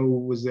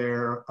Chavo was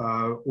there.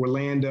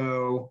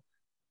 Orlando,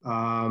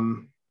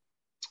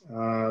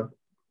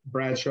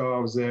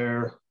 Bradshaw was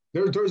there.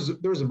 There's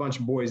a bunch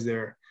of boys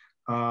there.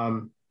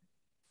 Some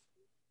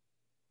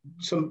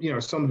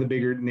of the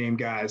bigger name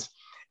guys.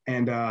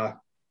 And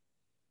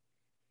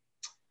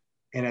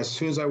as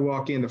soon as I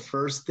walk in, the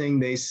first thing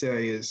they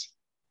say is,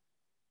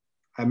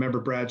 I remember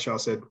Bradshaw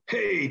said,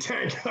 "Hey,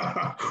 Tank,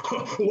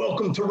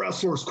 welcome to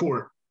Wrestler's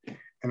Court."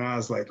 And I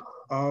was like,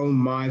 oh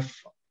my,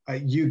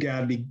 you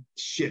gotta be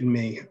shitting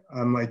me.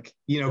 I'm like,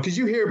 because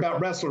you hear about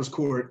Wrestler's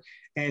Court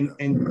and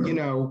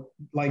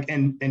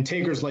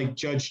Taker's like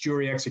judge,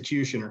 jury,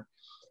 executioner.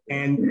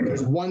 And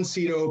there's one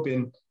seat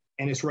open,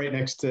 and it's right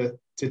next to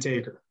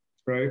Taker,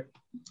 right?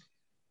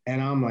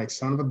 And I'm like,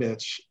 son of a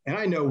bitch. And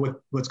I know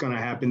what's going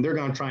to happen. They're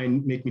going to try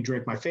and make me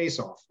drink my face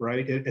off,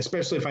 right?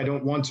 Especially if I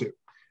don't want to,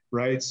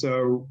 right?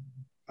 So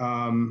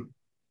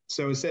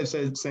instead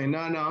of saying, no,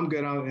 I'm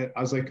good. I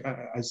was like,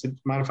 I said,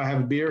 mind if I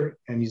have a beer?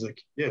 And he's like,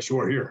 yeah,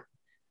 sure, here.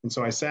 And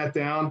so I sat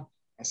down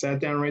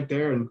right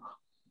there.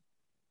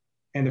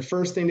 And the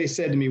first thing they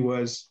said to me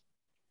was,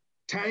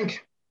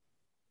 Tank,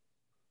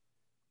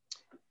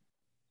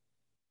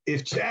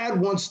 if Chad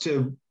wants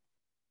to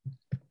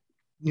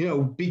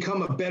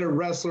become a better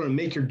wrestler and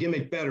make your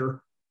gimmick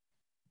better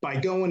by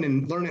going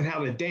and learning how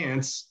to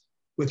dance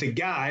with a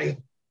guy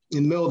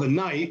in the middle of the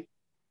night,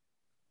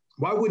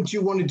 why wouldn't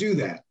you want to do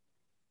that?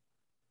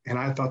 And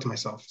I thought to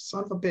myself,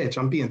 son of a bitch,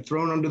 I'm being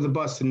thrown under the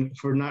bus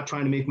for not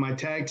trying to make my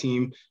tag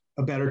team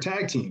a better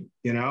tag team,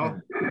 And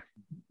I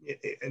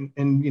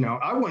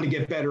want to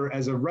get better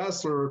as a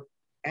wrestler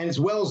and as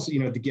well as,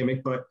 the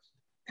gimmick, but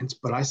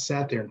I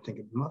sat there and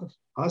thinking,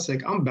 I was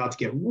like, I'm about to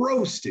get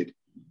roasted.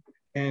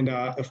 And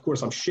of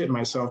course, I'm shitting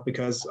myself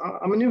because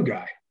I'm a new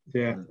guy.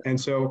 Yeah. And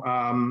so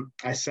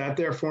I sat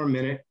there for a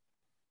minute,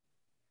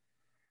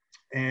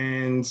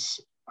 and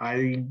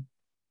I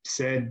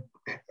said,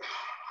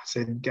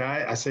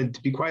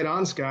 to be quite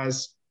honest,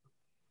 guys,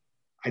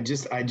 I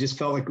just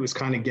felt like it was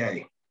kind of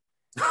gay.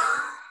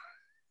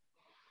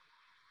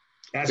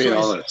 That's being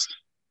honest.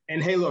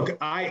 And hey, look,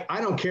 I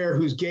don't care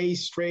who's gay,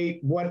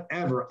 straight,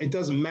 whatever. It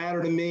doesn't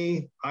matter to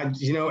me.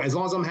 As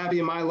long as I'm happy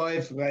in my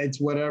life,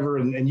 it's whatever.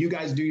 And you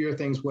guys do your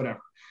things,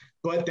 whatever.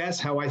 But that's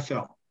how I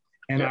felt.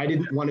 And I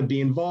didn't want to be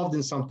involved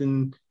in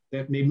something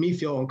that made me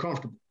feel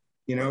uncomfortable.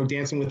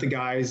 Dancing with the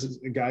guys in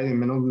the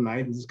middle of the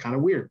night is kind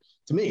of weird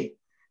to me.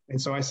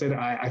 And so I said,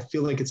 I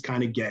feel like it's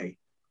kind of gay.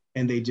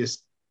 And there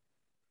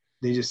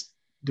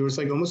was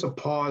like almost a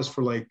pause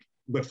for like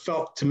what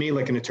felt to me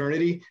like an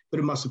eternity, but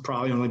it must have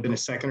probably only been a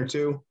second or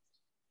two.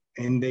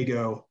 And they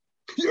go,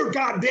 "You're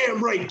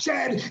goddamn right,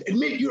 Chad.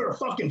 Admit you're a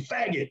fucking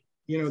faggot."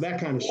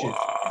 That kind of shit.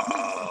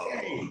 Wow.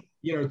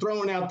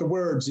 Throwing out the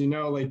words, and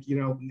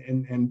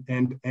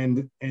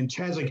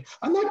Chad's like,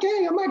 "I'm not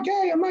gay. I'm not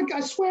gay.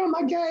 I swear I'm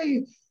not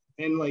gay."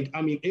 And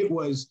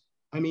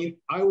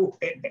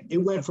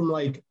it went from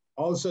like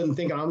all of a sudden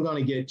thinking I'm going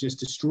to get just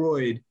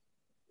destroyed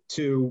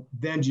to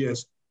then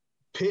just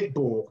pit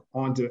bull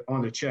onto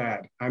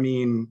Chad.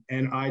 And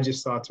I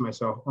just thought to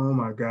myself, oh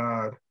my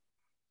God.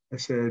 I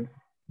said,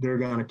 they're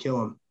gonna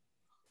kill him.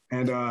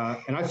 And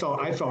I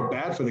felt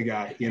bad for the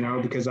guy,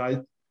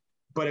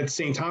 but at the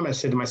same time I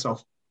said to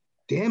myself,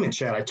 damn it,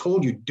 Chad, I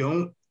told you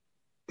don't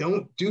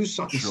do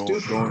something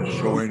stupid. Don't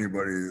show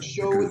anybody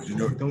because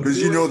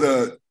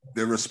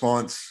the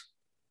response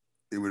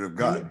it would have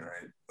gotten,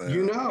 right?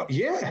 Dude, how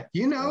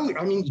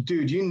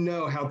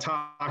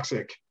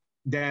toxic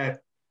that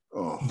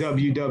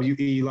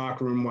WWE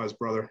locker room was,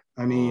 brother.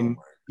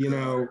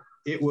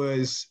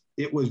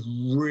 It was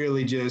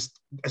really just,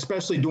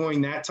 especially during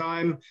that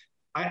time.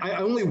 I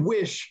only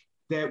wish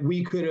that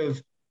we could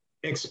have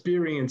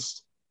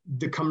experienced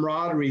the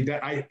camaraderie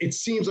that it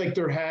seems like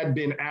there had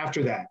been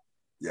after that.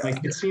 Yeah.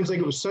 Like, it seems like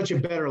it was such a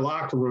better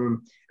locker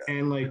room.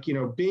 And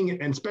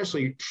and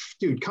especially,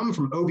 dude, coming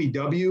from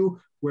OVW,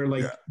 where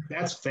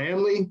that's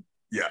family.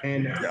 Yeah.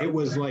 And it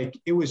was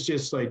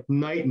just like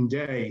night and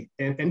day.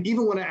 And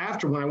even when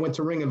I went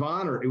to Ring of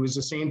Honor, it was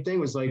the same thing. It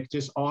was like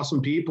just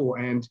awesome people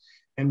and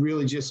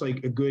really just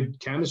like a good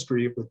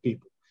chemistry with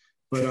people.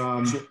 But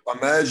so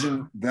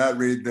imagine that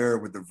right there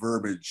with the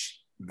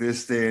verbiage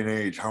this day and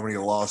age, how many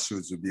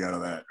lawsuits would be out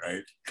of that,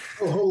 right?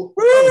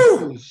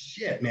 Holy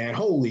shit, man.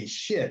 Holy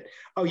shit.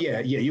 Oh yeah.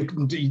 You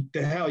can do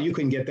the hell. You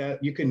couldn't get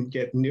that. You couldn't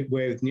get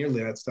away with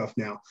nearly that stuff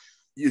now.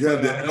 You'd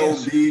have the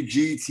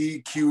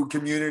LGBTQ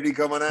community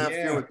coming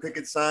after you with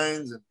picket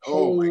signs and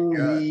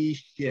holy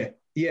shit.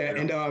 Yeah.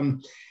 And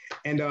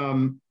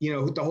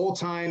the whole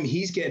time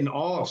he's getting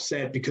all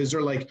upset because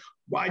they're like,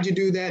 why'd you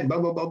do that? Blah,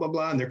 blah, blah, blah,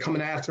 blah. And they're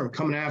coming after him.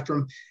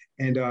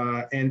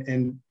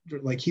 And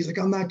like, he's like,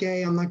 I'm not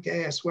gay.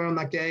 I swear I'm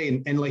not gay.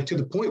 And like, to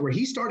the point where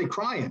he started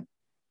crying.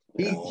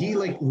 He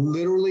like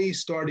literally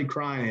started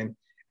crying.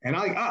 And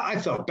I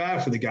felt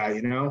bad for the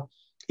guy,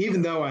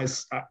 even though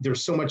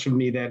there's so much of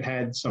me that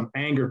had some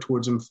anger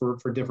towards him for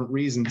different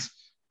reasons,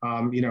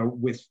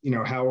 with,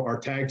 how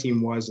our tag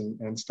team was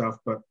and stuff.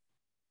 But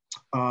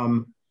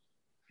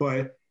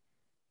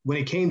when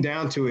it came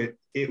down to it,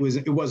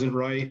 it wasn't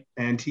right.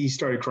 And he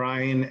started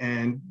crying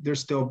and they're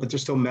still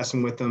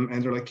messing with him.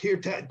 And they're like, here,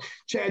 Chad,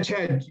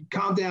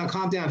 calm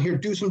down. Here,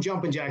 do some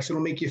jumping jacks.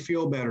 It'll make you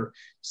feel better.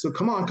 So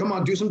come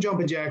on, do some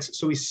jumping jacks.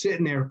 So he's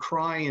sitting there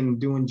crying,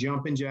 doing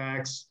jumping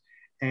jacks.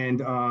 And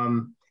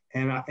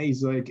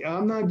he's like,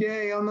 I'm not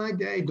gay,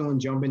 doing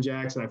jumping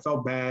jacks. And I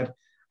felt bad.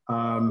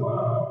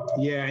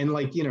 And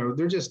like,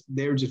 they're just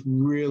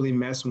really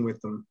messing with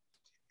them.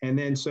 And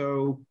then,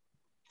 so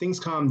things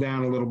calmed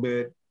down a little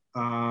bit.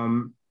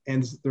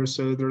 And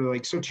they're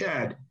like, so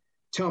Chad,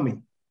 tell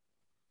me,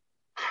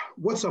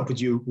 what's up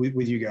with you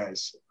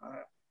guys?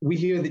 We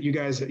hear that you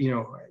guys, we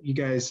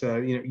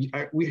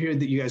hear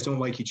that you guys don't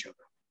like each other.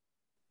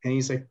 And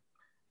he's like,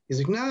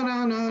 no,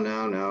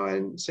 I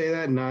didn't say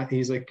that. Not.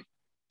 He's like,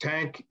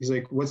 Tank. He's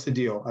like, what's the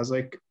deal? I was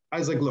like,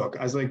 look,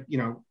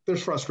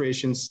 there's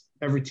frustrations.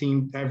 Every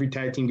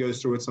tag team goes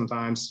through it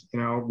sometimes.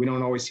 We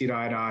don't always see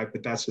eye to eye,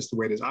 but that's just the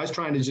way it is. I was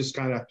trying to just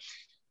kind of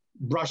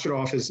brush it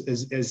off as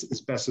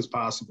best as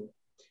possible.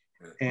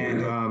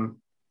 And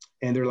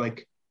they're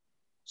like,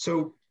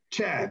 so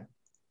Chad,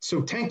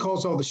 so Tank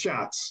calls all the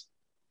shots.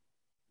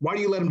 Why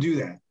do you let him do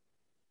that?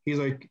 He's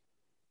like,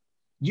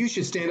 you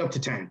should stand up to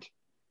Tank.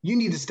 You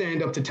need to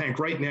stand up to Tank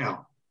right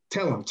now.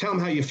 Tell him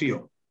how you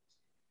feel.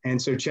 And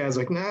so Chad's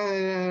like, nah.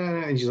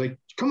 And she's like,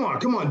 come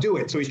on, do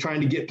it. So they're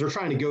trying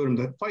to goad him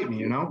to fight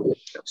me,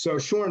 So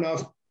sure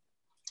enough,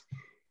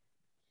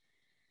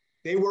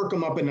 they work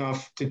him up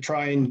enough to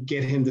try and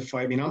get him to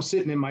fight me. And I'm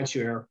sitting in my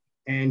chair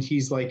and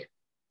he's like,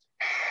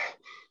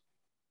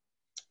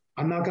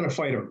 I'm not going to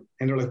fight him.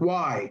 And they're like,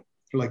 why?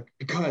 They're like,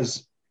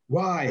 because,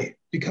 why?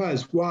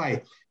 Because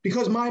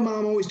my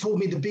mom always told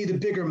me to be the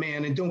bigger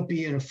man and don't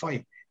be in a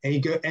fight.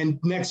 And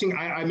next thing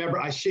I remember,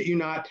 I shit you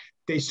not,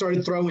 they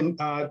started throwing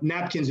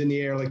napkins in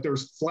the air like there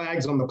was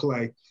flags on the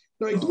play.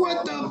 They're like,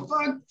 what the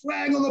fuck?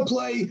 Flag on the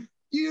play?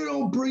 You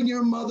don't bring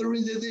your mother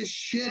into this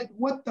shit.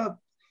 What the?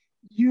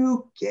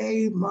 You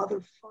gay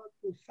motherfucker,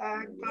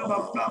 fag, blah,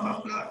 blah, blah,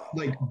 blah, blah.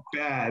 Like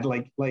bad,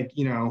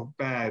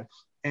 bad.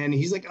 And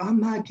he's like, I'm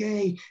not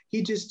gay.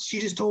 She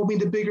just told me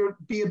to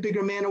be a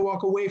bigger man and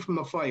walk away from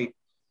the fight.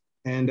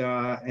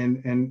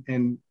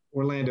 and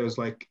Orlando's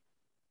like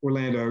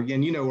Orlando,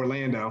 and you know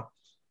Orlando.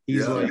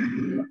 He's like,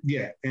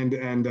 yeah, and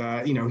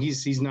you know,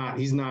 he's not,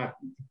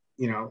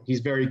 you know,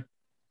 he's very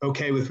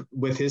okay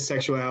with his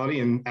sexuality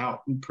and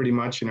out pretty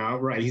much, you know,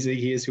 right.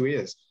 He is who he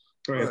is.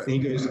 Right. And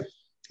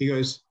he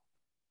goes,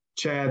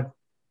 Chad,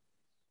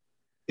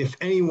 if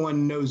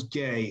anyone knows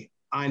gay,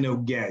 I know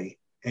gay,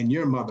 and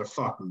you're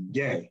motherfucking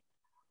gay.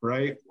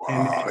 Right.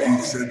 Wow, and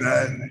he said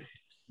that.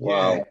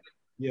 Wow.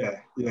 Yeah.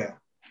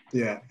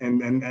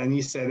 And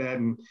he said that,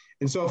 and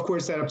so of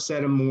course that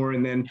upset him more,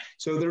 and then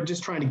so they're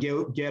just trying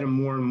to get him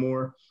more and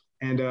more,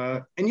 and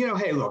you know,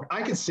 hey, look,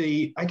 I could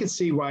see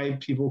why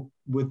people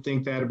would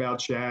think that about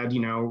Chad.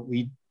 You know,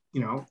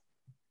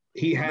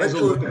 he has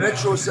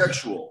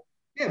metrosexual.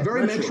 Yeah,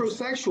 very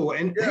metrosexual.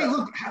 And hey,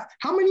 look,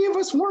 how many of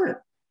us weren't?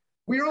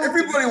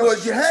 Everybody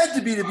was. You had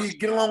to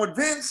get along with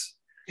Vince.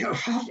 Yeah,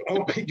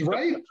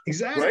 right?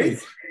 Exactly. Right?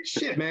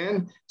 Shit,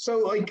 man. So,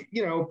 like,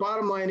 you know,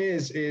 bottom line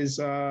is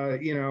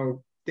you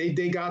know,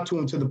 they got to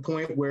him to the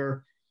point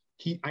where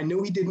I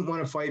know he didn't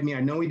want to fight me.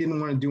 I know he didn't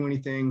want to do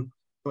anything,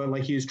 but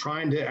like he was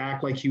trying to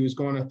act like he was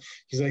going to,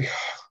 he's like,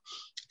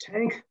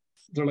 Tank,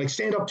 they're like,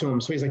 stand up to him.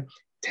 So he's like,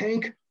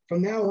 Tank,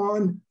 from now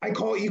on, I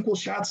call equal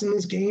shots in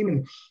this game.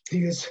 And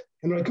he goes,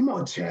 and they're like, come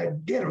on,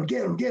 Chad, get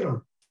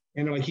him.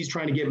 And like he's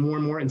trying to get more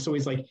and more, and so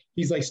he's like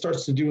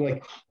starts to do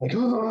like like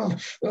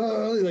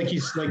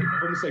he's like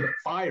almost like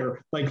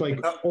fire, like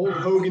old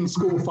Hogan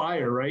school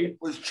fire, right?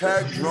 Was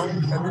Chad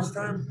drunk at this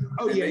time?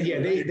 Oh yeah.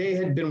 They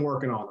had been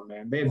working on him,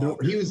 man. They had been,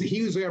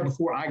 he was there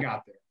before I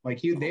got there.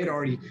 Like they had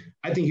already,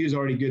 I think he was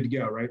already good to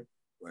go, right?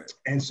 Right.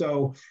 And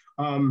so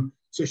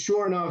so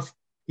sure enough,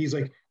 he's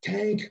like,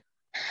 Tank.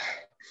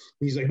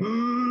 He's like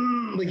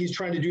he's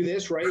trying to do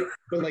this, right?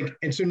 But like,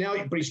 and so now,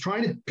 but he's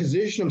trying to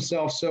position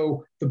himself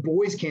so the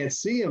boys can't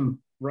see him,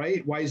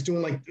 right? Why he's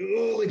doing like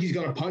he's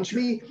gonna punch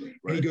me,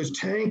 right. And he goes,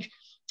 Tank,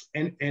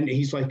 and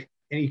he's like,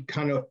 and he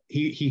kind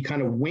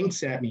of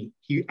winks at me.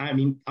 I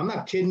mean, I'm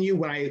not kidding you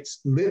when I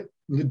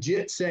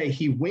legit say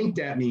he winked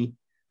at me,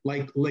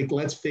 like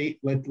let's work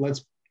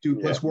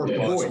the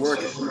boys,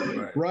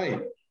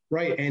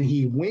 right? And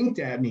he winked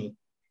at me,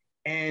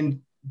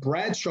 and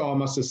Bradshaw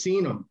must have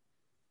seen him.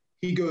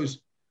 He goes,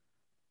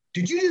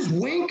 did you just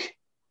wink?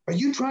 Are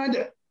you trying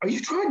to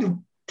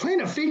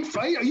plan a fake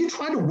fight? Are you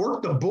trying to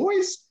work the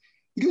boys?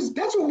 He goes,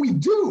 that's what we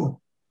do.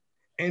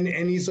 And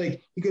he's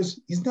like,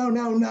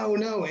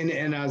 no.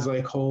 And I was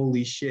like,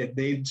 holy shit.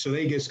 They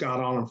just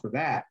got on him for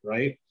that,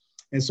 right?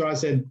 And so I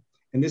said,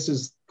 and this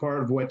is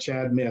part of what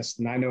Chad missed.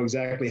 And I know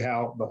exactly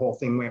how the whole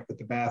thing went with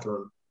the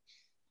bathroom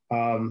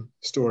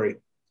story.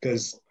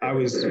 Because I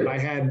think I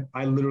had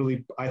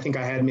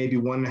maybe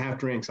 1.5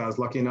 drinks. I was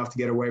lucky enough to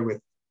get away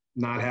with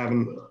not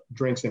having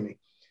drinks in me.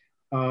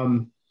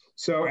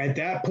 So at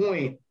that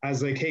point, I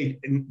was like, hey,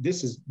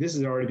 this has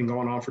already been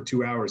going on for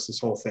 2 hours, this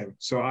whole thing.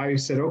 So I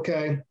said,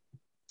 okay.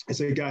 I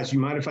said, guys, you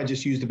mind if I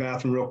just use the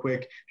bathroom real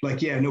quick?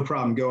 Like, yeah, no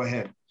problem, go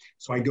ahead.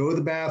 So I go to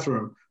the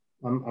bathroom,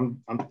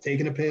 I'm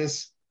taking a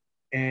piss,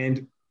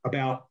 and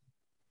about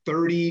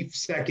 45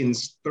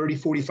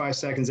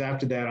 seconds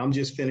after that, I'm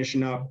just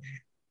finishing up.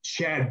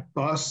 Chad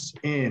busts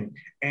in,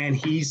 and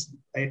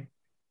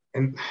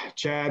and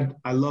Chad,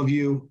 I love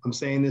you. I'm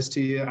saying this to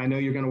you. I know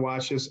you're going to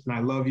watch this, and I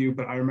love you,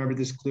 but I remember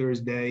this clear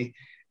as day.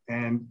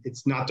 And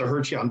it's not to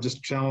hurt you. I'm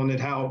just telling it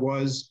how it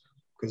was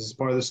because it's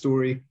part of the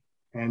story.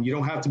 And you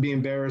don't have to be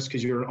embarrassed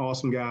because you're an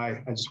awesome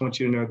guy. I just want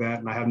you to know that.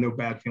 And I have no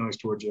bad feelings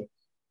towards you.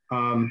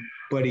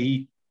 But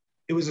it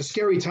was a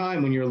scary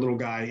time when you're a little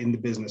guy in the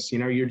business. You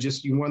know, you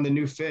won the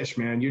new fish,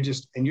 man. You're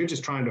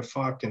just trying to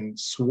fucking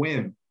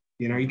swim.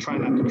 You know, you're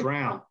trying not to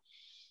drown.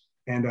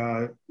 And,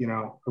 you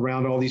know,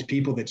 around all these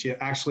people that you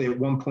actually at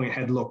one point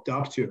had looked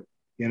up to,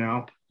 you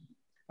know.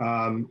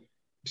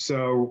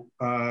 So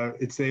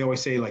they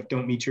always say, like,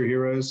 don't meet your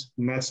heroes.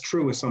 And that's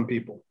true with some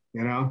people,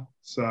 you know.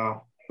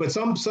 So, but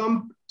some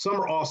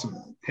are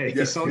awesome. Hey,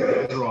 yes, some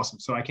guys are awesome.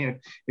 So I can't,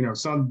 you know,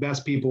 some of the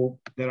best people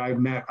that I've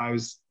met, I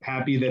was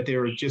happy that they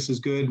were just as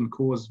good and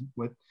cool as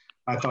what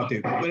I thought they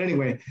would. But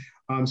anyway,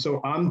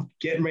 so I'm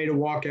getting ready to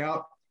walk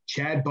out.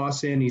 Chad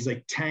busts in. He's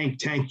like,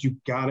 Tank, you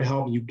got to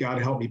help me. You got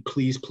to help me.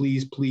 Please,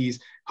 please, please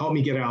help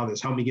me get out of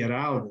this. Help me get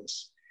out of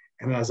this.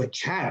 And I was like,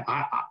 Chad,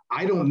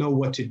 I don't know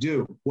what to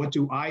do. What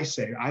do I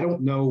say? I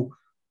don't know.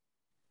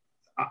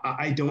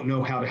 I don't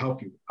know how to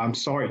help you. I'm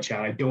sorry,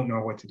 Chad. I don't know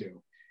what to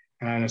do.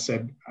 And I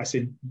said,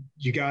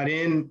 you got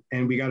in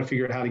and we got to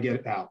figure out how to get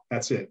it out.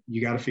 That's it.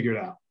 You got to figure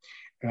it out.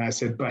 And I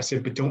said,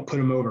 but don't put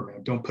them over,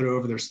 man. Don't put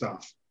over their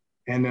stuff.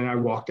 And then I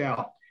walked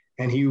out.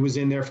 And he was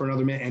in there for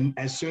another minute. And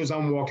as soon as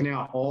I'm walking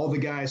out, all the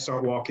guys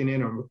start walking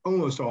in, or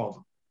almost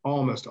all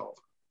of them.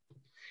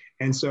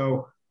 And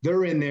so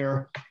they're in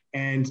there,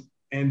 and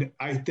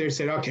they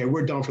said, okay,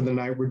 we're done for the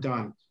night. We're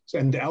done. So,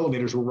 and the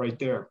elevators were right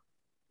there.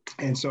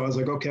 And so I was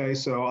like, okay,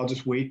 so I'll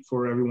just wait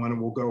for everyone, and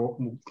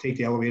we'll take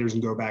the elevators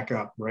and go back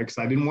up, right? Because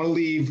I didn't want to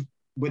leave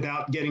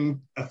without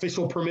getting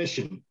official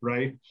permission,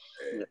 right?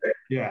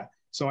 Yeah.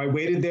 So I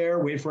waited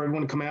for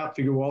everyone to come out,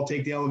 figure we'll all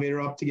take the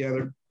elevator up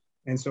together.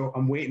 And so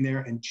I'm waiting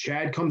there, and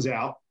Chad comes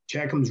out.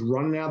 Chad comes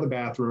running out of the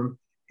bathroom,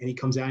 and he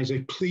comes out. And he's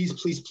like, please,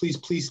 please, please,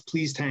 please,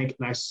 please, Tank.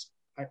 And I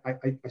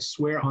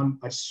swear on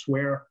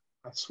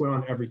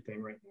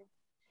everything right now.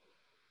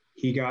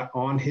 He got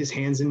on his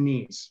hands and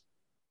knees,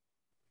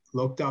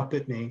 looked up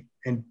at me,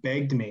 and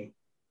begged me,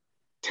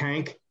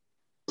 Tank,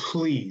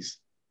 please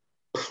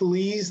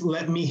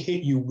let me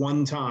hit you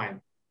one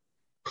time,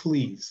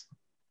 please.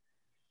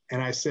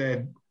 And I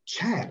said,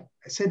 Chad,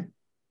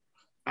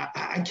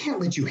 I can't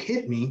let you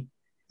hit me.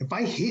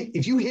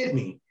 If you hit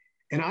me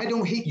and I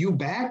don't hit you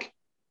back,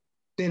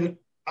 then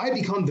I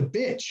become the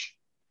bitch.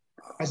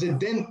 I said,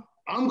 then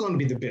I'm going to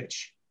be the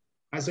bitch.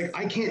 I was like,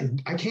 I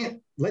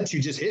can't let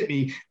you just hit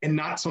me and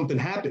not something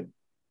happen.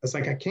 I was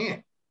like, I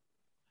can't.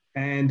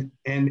 And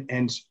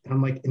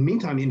I'm like, in the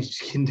meantime, he's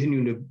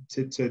continuing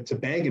to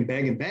beg and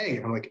beg and beg.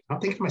 And I'm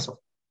thinking to myself,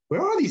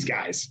 where are these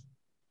guys?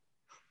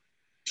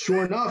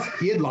 Sure enough,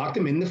 he had locked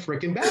him in the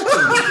freaking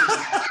bathroom.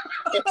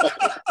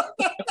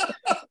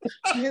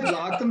 He had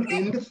locked him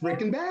in the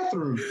freaking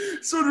bathroom.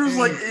 So there's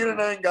like 8 or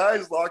 9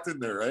 guys locked in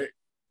there, right?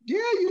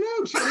 Yeah,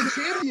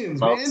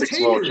 champions, about man.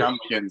 6 world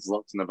champions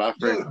locked in the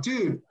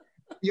bathroom.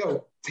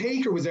 Yo,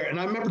 Taker was there. And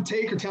I remember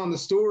Taker telling the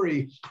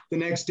story the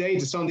next day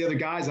to some of the other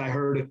guys I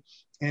heard.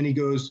 And he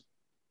goes,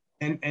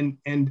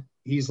 and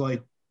he's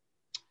like,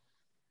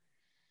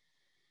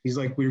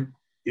 so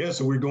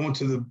we're going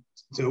to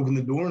open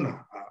the door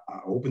now. I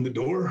opened the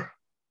door.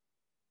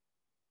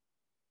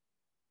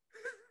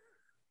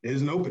 It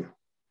isn't open.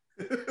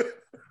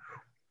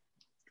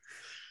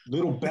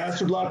 Little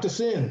bastard locked us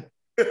in.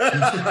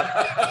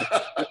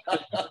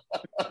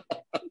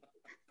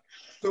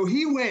 So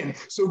he went.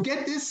 So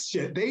get this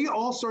shit. They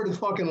all started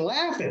fucking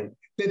laughing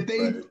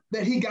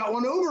that he got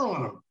one over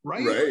on him,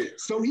 right?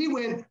 So he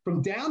went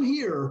from down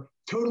here,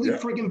 totally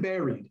friggin'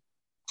 buried,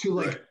 to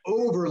like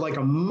over like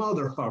a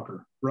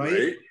motherfucker,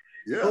 right?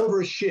 Yeah.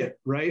 Over shit,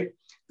 right?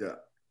 Yeah.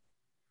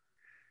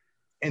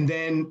 And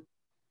then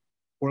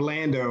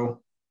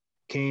Orlando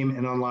came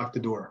and unlocked the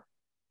door.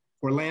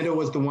 Orlando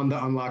was the one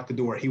that unlocked the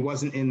door. He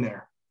wasn't in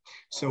there.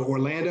 So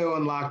Orlando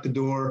unlocked the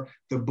door.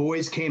 The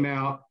boys came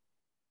out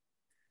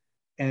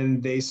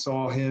and they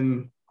saw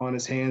him on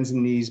his hands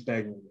and knees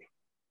begging me.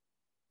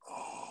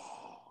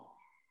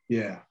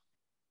 Yeah.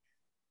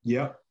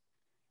 Yep.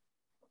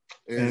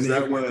 And is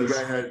that when the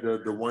guy had the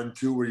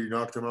 1-2 where you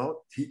knocked him out?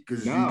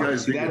 Because you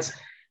guys,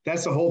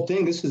 that's the whole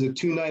thing. This is a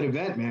 2-night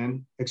event,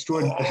 man.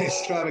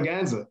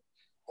 Extravaganza.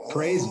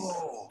 Crazy.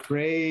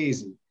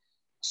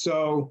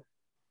 So,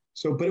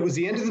 but it was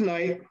the end of the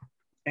night,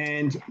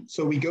 and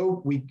so we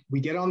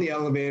get on the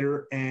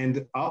elevator,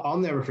 and I'll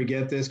never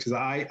forget this because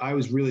I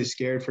was really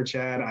scared for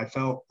Chad. I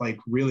felt like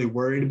really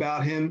worried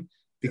about him.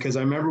 Because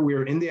I remember we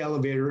were in the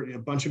elevator, a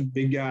bunch of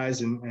big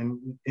guys and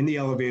in the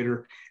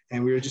elevator,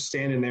 and we were just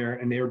standing there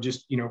and they were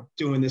just,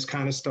 doing this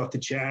kind of stuff to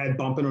Chad,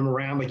 bumping him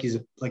around like he's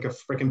like a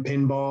freaking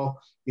pinball,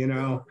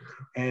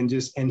 and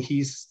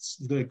he's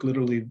like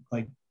literally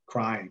like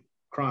crying.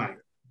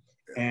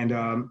 And,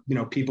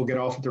 people get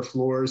off at their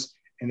floors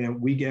and then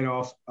we get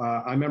off.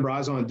 I remember I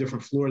was on a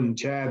different floor than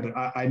Chad, but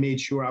I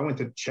made sure I went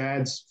to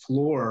Chad's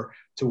floor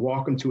to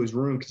walk him to his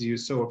room because he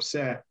was so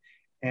upset.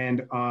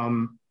 And,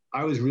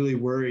 I was really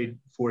worried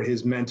for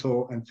his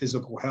mental and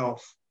physical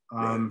health.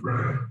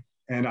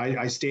 And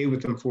I stayed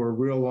with him for a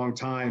real long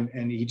time,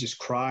 and he just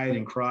cried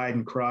and cried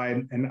and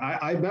cried. And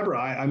I remember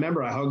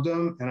I hugged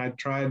him and I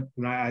tried,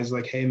 and I was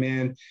like, hey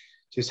man,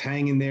 just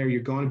hang in there.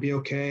 You're going to be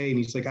okay. And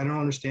he's like, I don't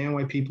understand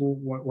why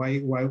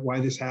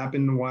this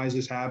happened. Why is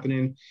this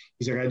happening?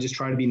 He's like, I just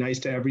try to be nice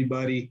to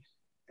everybody.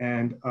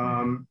 And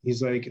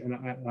he's like, and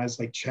I was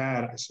like,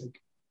 Chad, I was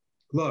like,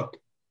 look,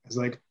 I was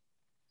like,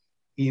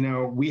 we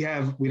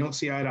don't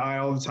see eye to eye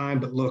all the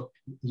time, but look,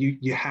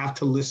 you have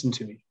to listen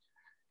to me.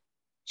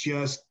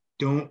 Just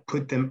don't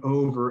put them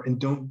over and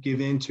don't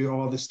give in to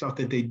all the stuff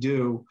that they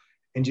do,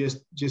 and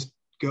just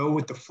go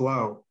with the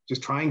flow.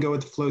 Just try and go with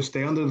the flow.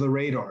 Stay under the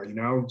radar,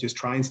 just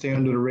try and stay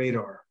under the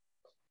radar.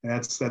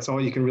 That's all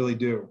you can really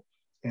do.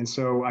 And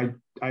so I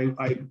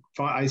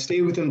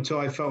stayed with him until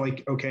I felt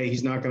like, okay,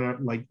 he's not going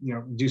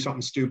to do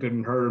something stupid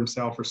and hurt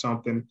himself or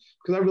something.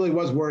 Because I really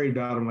was worried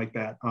about him like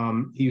that.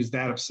 He was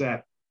that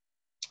upset.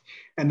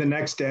 And the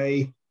next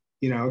day,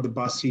 he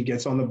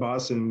gets on the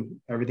bus and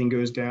everything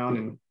goes down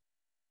and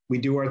we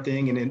do our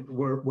thing. And then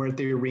we're at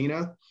the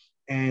arena,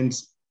 and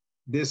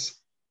this,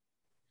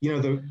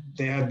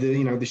 they have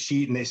the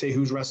sheet and they say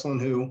who's wrestling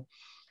who.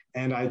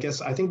 And I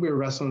think we were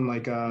wrestling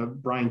like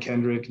Brian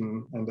Kendrick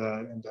and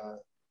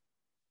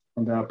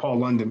Paul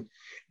London.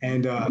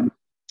 And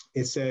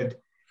it said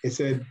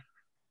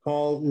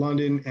Paul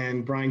London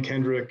and Brian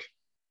Kendrick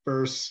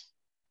versus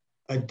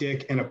a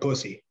dick and a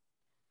pussy.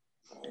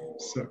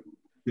 So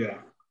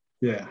yep.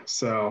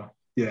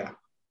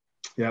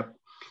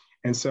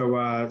 And so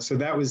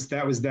that was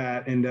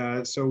that.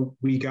 And so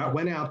we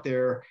went out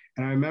there,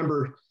 and I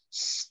remember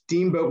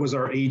Steamboat was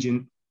our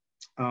agent.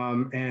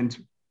 And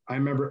I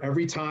remember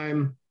every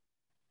time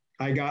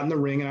I got in the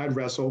ring and I'd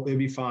wrestle, it'd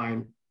be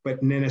fine. But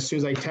then as soon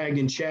as I tagged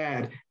in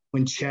Chad,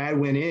 when Chad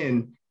went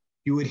in,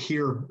 you would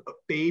hear a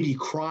baby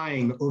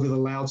crying over the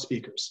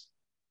loudspeakers.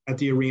 at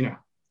the arena.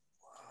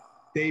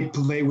 They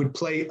would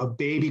play a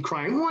baby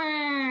crying,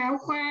 wah,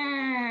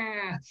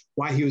 wah,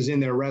 while he was in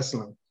there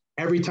wrestling.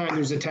 Every time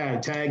there's a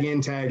tag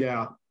in, tag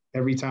out,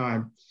 every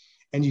time.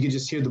 And you could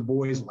just hear the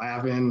boys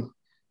laughing.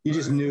 You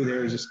just knew they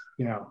were just,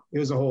 it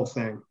was a whole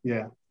thing.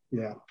 Yeah.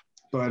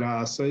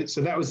 But so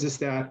that was just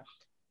that.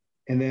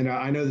 And then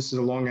I know this is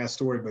a long ass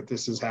story, but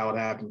this is how it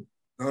happened.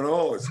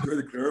 No, it's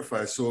good to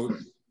clarify. So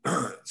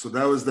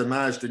that was the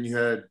match. Then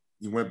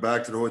you went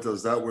back to the hotel.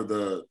 Is that where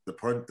the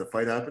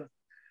fight happened?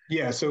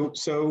 Yeah. So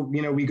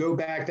we go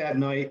back that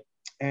night,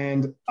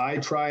 and I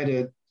try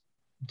to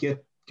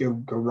go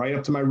right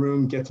up to my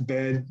room, get to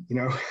bed.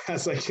 I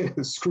was like,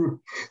 screw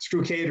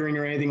catering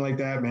or anything like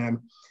that, man.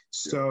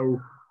 So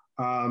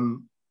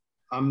I'm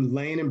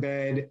laying in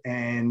bed,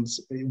 and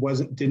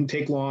it didn't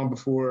take long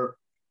before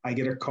I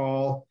get a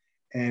call,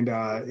 and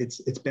it's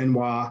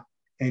Benoit,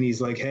 and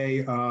he's like,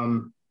 hey,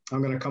 I'm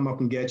gonna come up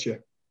and get you.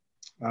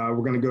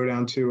 We're gonna go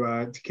down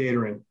to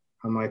catering.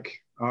 I'm like,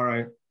 all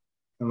right.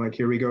 I'm like,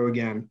 here we go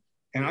again.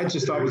 And I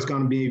just thought it was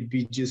gonna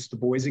be just the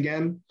boys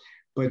again.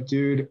 But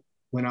dude,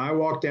 when I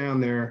walked down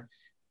there,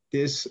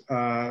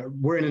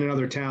 we're in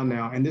another town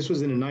now, and this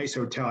was in a nice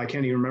hotel. I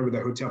can't even remember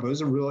the hotel, but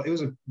it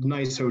was a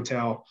nice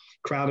hotel,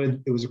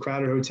 crowded. It was a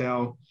crowded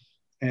hotel,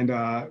 and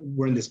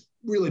we're in this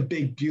really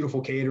big,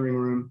 beautiful catering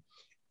room.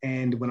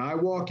 And when I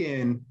walk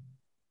in,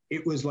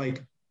 it was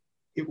like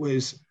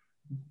the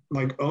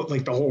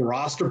whole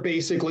roster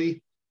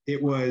basically.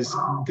 It was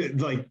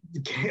like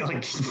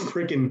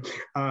freaking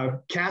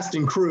cast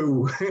and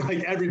crew,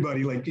 like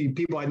everybody, like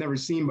people I'd never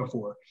seen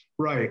before,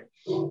 right?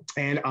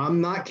 And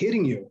I'm not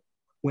kidding you.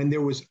 When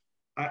there was,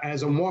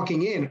 as I'm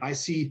walking in, I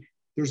see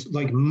there's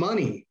like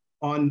money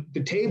on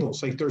the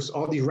tables. Like there's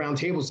all these round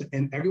tables,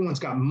 and everyone's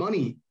got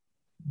money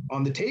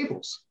on the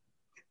tables.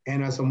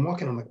 And as I'm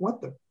walking, I'm like, what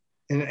the?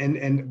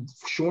 And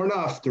sure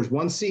enough, there's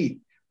one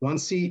seat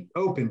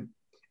open.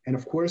 And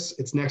of course,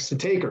 it's next to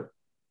Taker,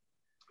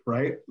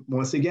 right?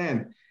 Once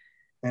again.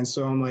 And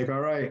so I'm like, all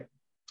right.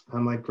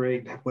 I'm like,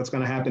 great. What's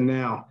going to happen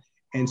now?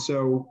 And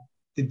so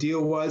the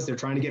deal was they're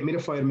trying to get me to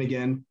fight him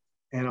again.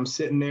 And I'm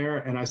sitting there,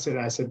 and I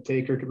said,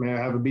 Taker, may I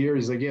have a beer?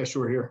 He's like, yeah,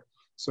 sure, here.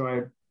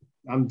 So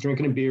I'm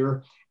drinking a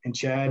beer, and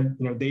Chad,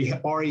 they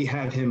already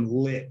have him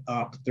lit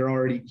up.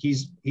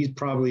 He's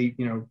probably,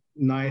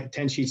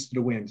 10 sheets to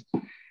the wind.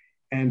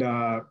 And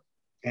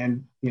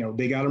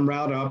they got him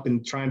riled up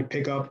and trying to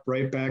pick up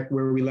right back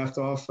where we left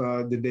off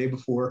the day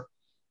before.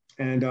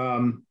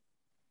 And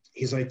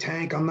he's like,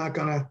 Tank, I'm not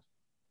gonna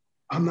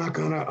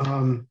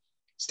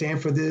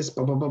stand for this,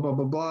 blah, blah, blah, blah,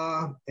 blah,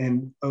 blah.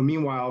 And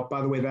meanwhile, by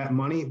the way, that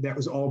money, that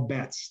was all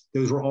bets.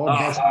 Those were all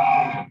bets.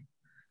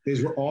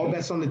 Those were all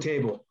bets on the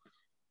table.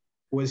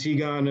 Was he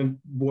going to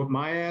whoop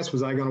my ass?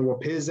 Was I going to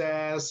whoop his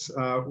ass?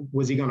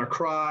 Was he going to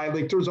cry?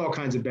 Like there was all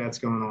kinds of bets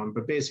going on,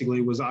 but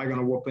basically was I going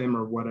to whoop him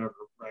or whatever,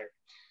 right?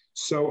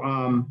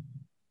 So,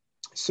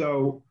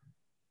 so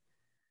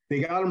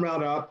they got him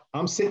riled up.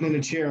 I'm sitting in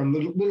a chair. I'm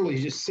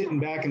literally just sitting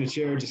back in a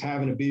chair, just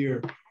having a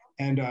beer.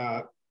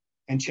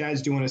 And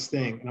Chad's doing his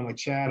thing. And I'm like,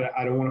 Chad,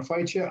 I don't want to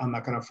fight you. I'm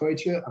not going to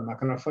fight you. I'm not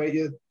going to fight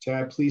you.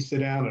 Chad, please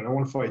sit down. I don't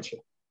want to fight you.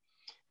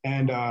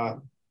 And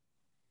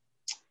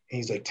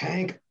he's like,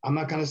 Tank, I'm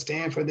not going to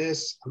stand for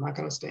this. I'm not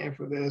going to stand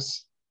for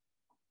this.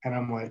 And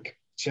I'm like,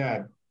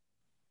 Chad,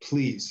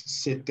 please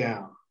sit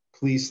down.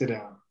 Please sit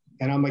down.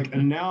 And I'm like,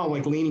 and now I'm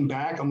like leaning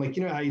back. I'm like,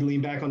 how you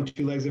lean back on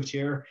two legs of a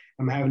chair?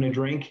 I'm having a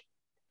drink.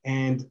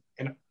 And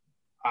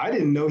I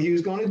didn't know he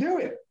was going to do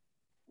it.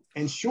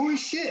 And sure as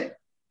shit,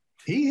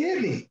 he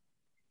hit me.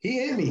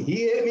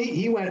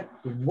 He went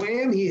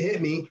wham, he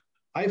hit me.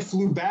 I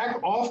flew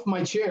back off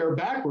my chair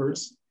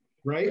backwards,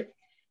 right?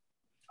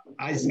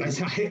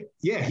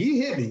 Yeah, he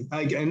hit me.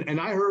 And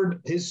I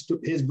heard his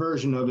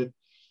version of it.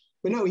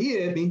 But no, he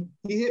hit me.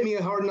 He hit me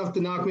hard enough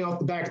to knock me off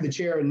the back of the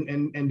chair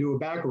and do a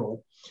back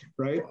roll,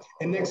 right?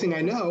 And next thing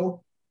I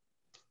know,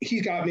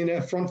 he's got me in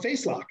a front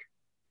face lock,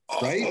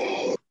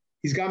 right?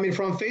 He's got me in a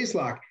front face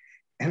lock.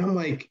 And I'm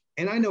like,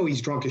 and I know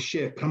he's drunk as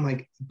shit, but I'm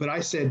like, but I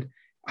said,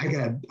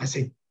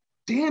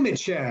 damn it,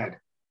 Chad.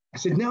 I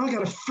said, now I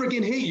got to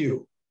friggin' hit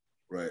you.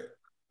 Right.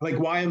 Like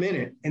why I'm in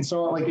it. And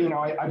so like,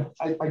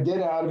 I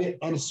get out of it.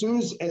 And as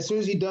soon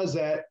as he does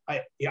that,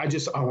 I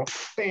went,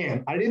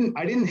 bam. I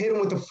didn't hit him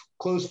with a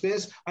closed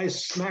fist. I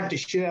smacked the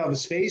shit out of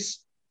his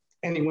face.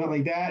 And he went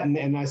like that.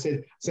 And I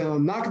said,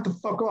 knock it the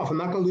fuck off. I'm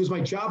not going to lose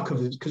my job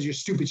because you're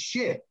stupid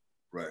shit.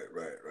 Right.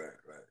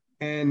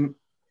 And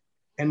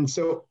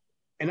so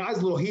I was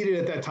a little heated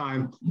at that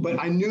time, but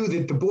I knew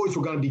that the boys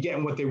were going to be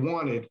getting what they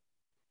wanted.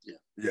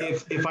 Yeah.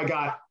 If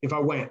I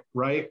went,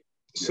 right.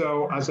 Yeah.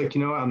 So I was like,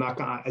 I'm not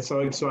gonna.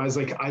 So I was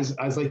like that.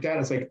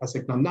 I was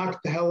like, now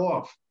knock the hell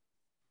off.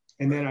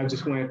 And then I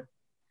just went.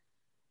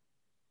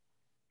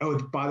 Oh,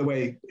 by the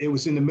way, it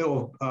was in the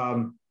middle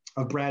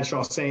of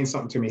Bradshaw saying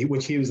something to me,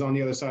 which he was on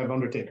the other side of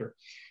Undertaker.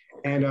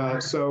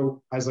 And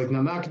so I was like,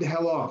 now knock the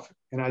hell off.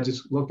 And I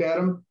just looked at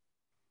him,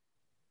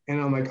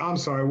 and I'm like, I'm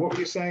sorry, what were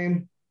you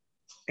saying?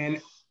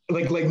 And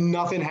like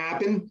nothing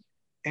happened.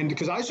 And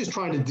because I was just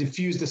trying to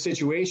diffuse the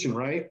situation,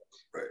 right?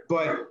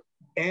 But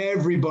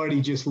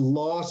everybody just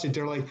lost it.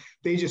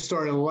 They just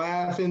started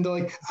laughing. They're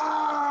like,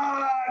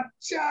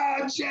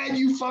 Chad,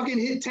 you fucking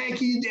hit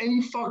Tanky, and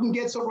he fucking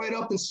gets up right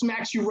up and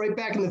smacks you right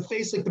back in the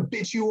face like the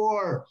bitch you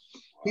are.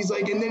 He's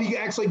like, and then he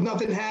acts like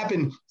nothing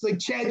happened. He's like,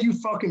 Chad, you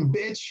fucking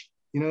bitch.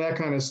 You know, that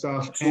kind of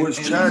stuff. So was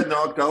Chad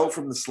knocked out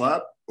from the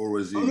slap, or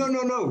was he? Oh,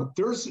 no.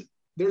 There's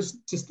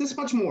just this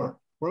much more.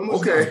 We're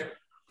almost okay.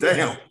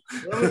 Done.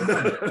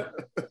 Damn.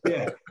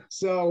 Yeah.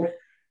 So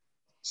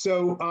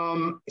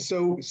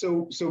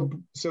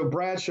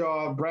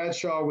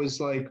Bradshaw was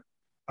like,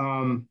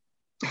 oh,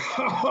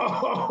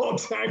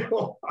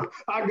 Tangle,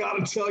 I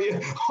gotta tell you,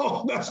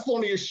 that's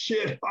funny as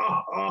shit.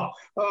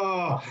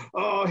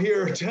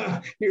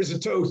 Here's a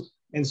toast.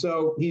 And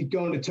so he's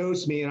going to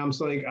toast me, and I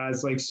was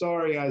like,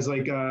 sorry. I was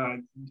like,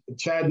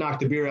 Chad knocked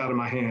the beer out of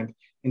my hand,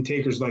 and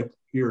Taker's like,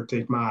 here,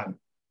 take mine.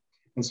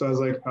 And so I was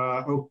like,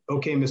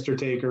 okay, Mr.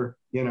 Taker,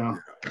 you know.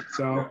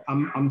 So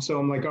I'm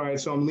like, all right.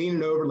 So I'm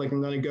leaning over, like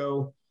I'm gonna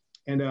go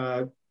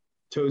and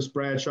toast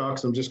Bradshaw,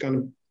 because I'm just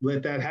gonna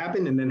let that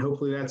happen, and then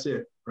hopefully that's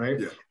it, right?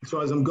 Yeah. So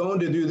as I'm going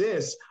to do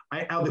this,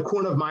 out the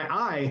corner of my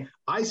eye,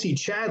 I see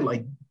Chad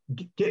like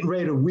getting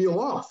ready to wheel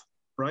off,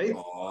 right?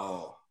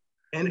 Oh.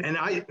 And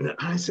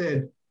I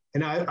said,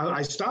 and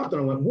I stopped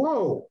and I went,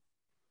 whoa.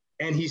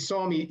 And he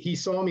saw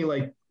me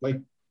like,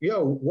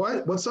 yo,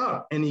 what's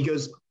up? And he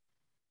goes,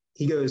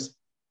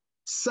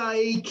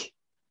 psych.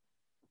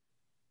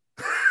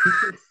 He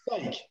said,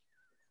 psych.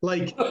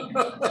 Like,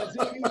 as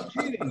if he was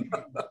kidding,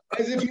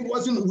 as if he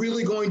wasn't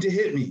really going to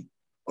hit me.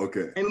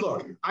 Okay. And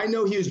look, I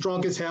know he was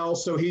drunk as hell,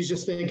 so he's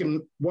just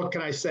thinking, what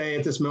can I say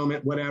at this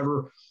moment,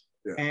 whatever.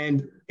 Yeah.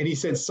 And he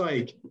said,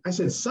 psych. I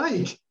said,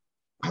 psych.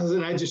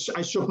 And I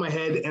shook my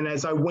head, and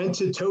as I went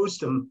to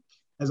toast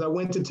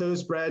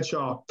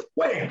Bradshaw,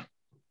 wham!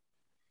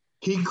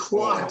 He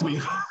clocked me.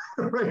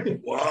 Right?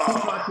 Wow. He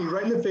clocked me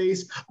right in the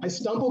face. I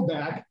stumbled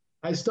back.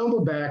 I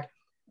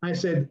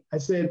said,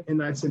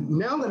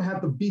 now I'm gonna have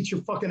to beat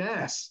your fucking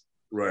ass.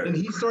 Right. And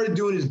he started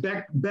doing his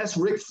best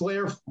Ric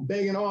Flair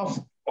begging off.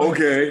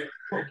 Okay.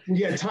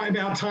 Yeah,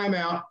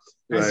 timeout.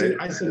 Right.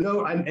 I said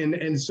no,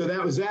 and so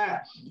that was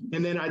that.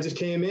 And then I just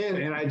came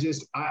in, and I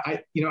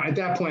you know, at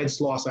that point I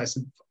just lost. I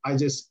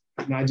just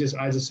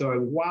saw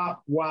it,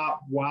 whop.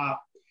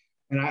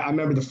 And I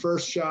remember the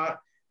first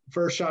shot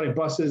I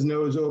busted his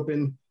nose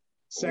open.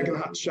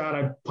 Second shot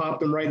I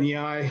popped him right in the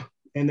eye,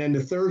 and then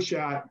the third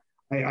shot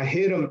I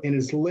hit him in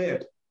his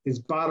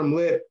bottom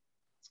lip,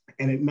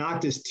 and it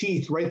knocked his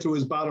teeth right through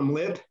his bottom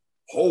lip.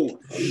 Holy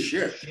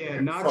shit!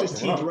 Yeah, knocked his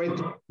teeth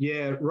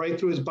right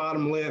through his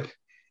bottom lip.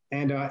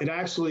 And it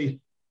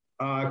actually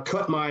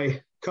cut my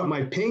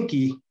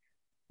pinky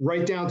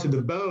right down to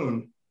the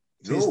bone.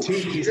 His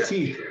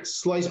teeth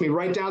sliced me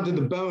right down to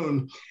the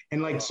bone.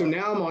 And like, so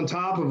now I'm on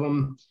top of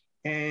him,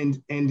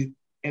 and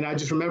I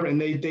just remember,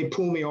 and they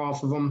pulled me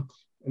off of him.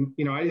 And,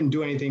 you know, I didn't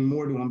do anything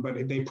more to him,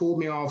 but they pulled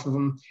me off of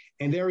him.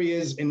 And there he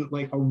is in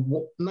like a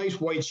nice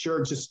white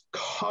shirt, just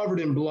covered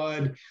in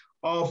blood,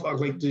 off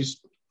like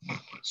just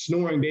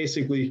snoring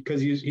basically, because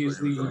he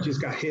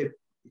just got hit.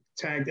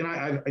 Tagged, and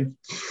I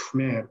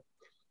man,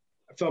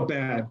 I felt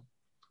bad,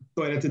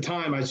 but at the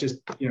time I was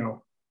just, you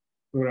know,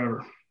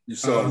 whatever. You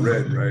saw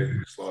red, right? You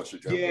just lost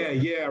your temper.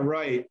 Yeah,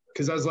 right.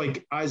 Because I was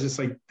just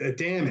like,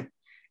 damn it.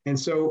 And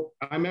so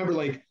I remember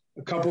like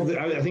a couple of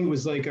I think it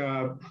was like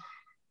a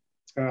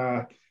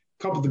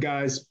couple of the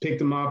guys picked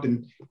him up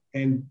and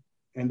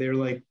they were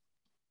like,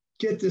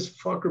 get this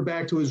fucker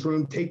back to his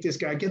room, take this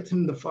guy, get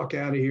him the fuck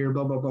out of here,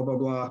 blah, blah, blah, blah,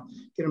 blah.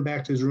 Get him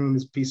back to his room,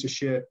 this piece of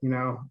shit, you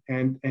know?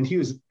 And he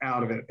was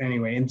out of it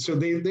anyway. And so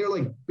they're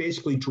like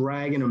basically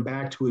dragging him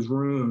back to his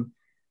room,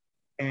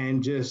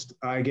 and just,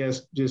 I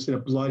guess, just in a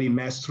bloody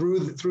mess through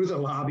the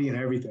lobby and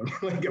everything,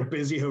 like a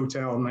busy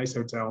hotel, nice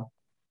hotel.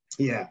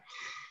 Yeah.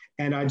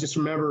 And I just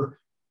remember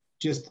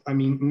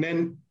and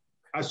then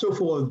I was so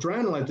full of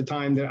adrenaline at the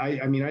time that I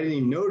didn't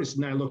even notice.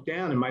 And then I looked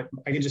down, and I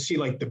could just see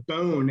like the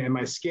bone and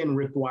my skin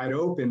ripped wide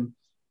open.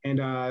 And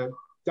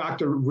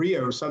Dr.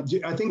 Rios, I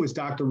think it was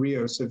Dr.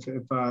 Rios, if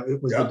it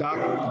was the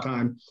doctor at the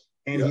time.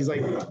 And he's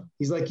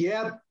like,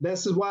 yeah,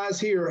 this is why I was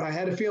here. I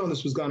had a feeling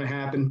this was going to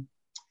happen.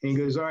 And he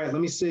goes, all right,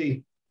 let me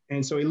see.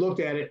 And so he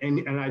looked at it,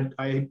 and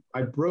I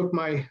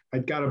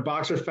got a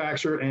boxer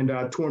fracture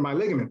and tore my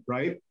ligament,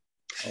 right?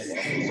 So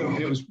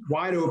it was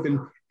wide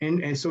open.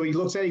 And so he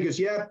looks at it, he goes,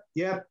 yep,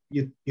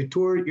 you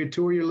tore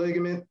your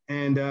ligament,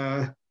 and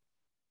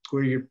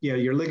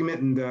your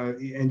ligament,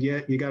 and yeah,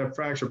 you got a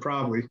fracture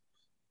probably.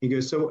 He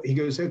goes,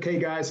 okay,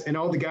 guys, and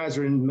all the guys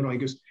are in the middle. He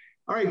goes,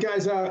 all right,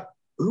 guys,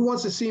 who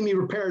wants to see me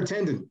repair a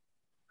tendon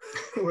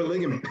or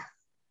ligament?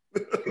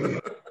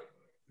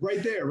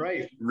 Right there,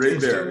 right? Right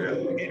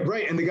there, yeah.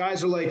 Right. And the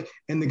guys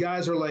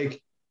are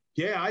like,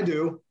 yeah, I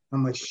do.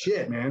 I'm like,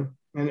 shit, man.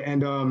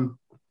 And I'm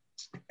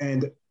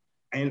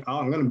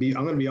gonna be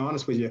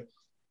honest with you.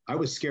 I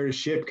was scared as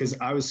shit, because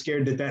I was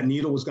scared that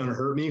needle was gonna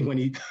hurt me when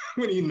he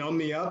numbed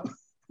me up.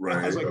 Right.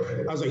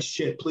 I was like,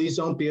 shit, please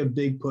don't be a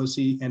big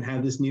pussy and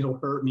have this needle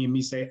hurt me and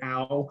me say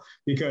ow,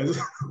 because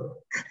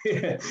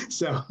yeah.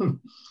 So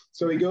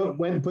he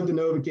went and put the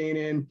Novocaine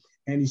in,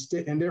 and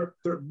and they're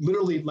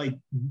literally like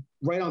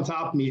right on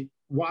top of me,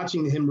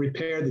 watching him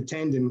repair the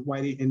tendon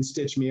and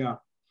stitch me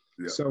up.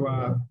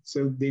 Yeah.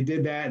 So they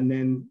did that, and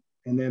then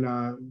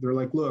they're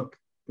like, look,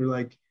 they're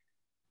like,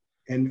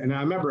 and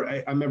I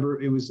remember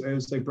it was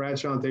like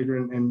Bradshaw and Thager,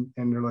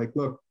 and they're like,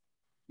 look,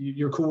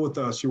 you're cool with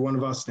us. You're one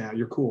of us now.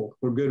 You're cool.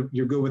 We're good.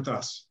 You're good with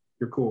us.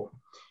 You're cool.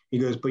 He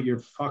goes, but your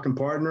fucking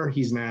partner,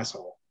 he's an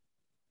asshole.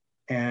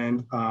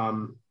 And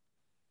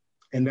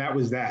that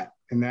was that.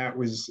 And that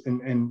was,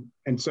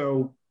 and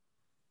so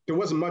there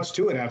wasn't much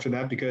to it after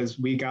that, because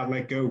we got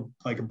let go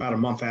like about a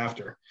month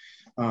after.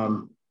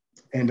 And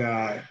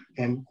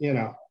you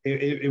know,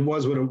 it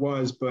was what it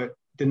was. But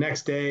the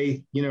next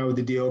day, you know,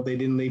 the deal, they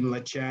didn't even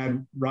let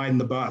Chad ride in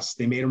the bus.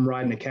 They made him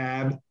ride in a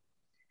cab.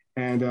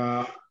 And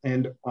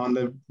on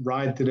the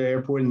ride to the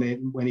airport,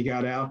 and when he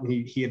got out,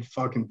 he had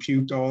fucking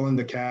puked all in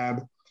the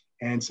cab.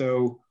 And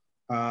so,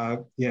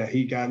 yeah,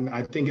 he got,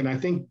 I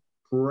think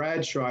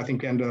Bradshaw,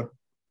 ended up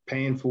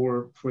paying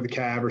for the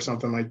cab or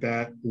something like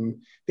that. And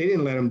they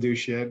didn't let him do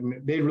shit.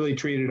 And they really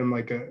treated him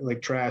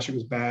like trash. It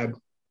was bad.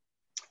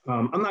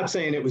 I'm not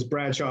saying it was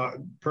Bradshaw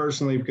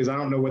personally, because I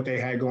don't know what they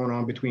had going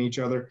on between each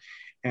other.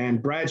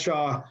 And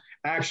Bradshaw,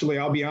 actually,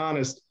 I'll be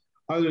honest,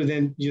 other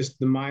than just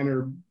the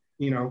minor,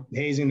 you know,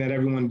 hazing that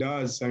everyone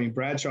does, I mean,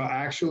 Bradshaw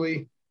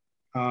actually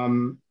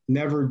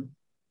never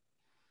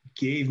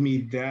gave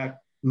me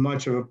that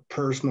much of a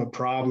personal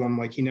problem.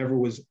 Like, he never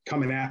was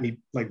coming at me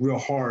like real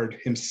hard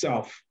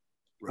himself.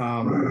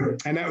 And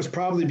that was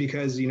probably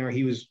because, you know,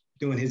 he was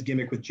doing his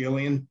gimmick with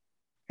Jillian,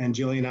 and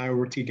Jillian and I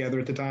were together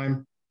at the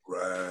time.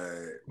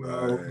 Right.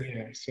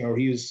 So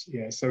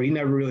he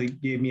never really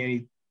gave me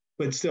any,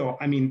 but still,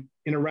 I mean,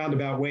 in a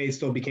roundabout way, it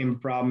still became a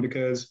problem,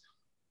 because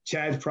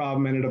Chad's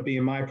problem ended up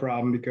being my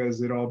problem,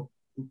 because it all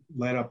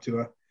led up to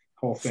a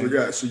whole thing. So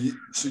yeah,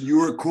 so you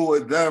were cool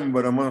with them,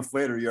 but a month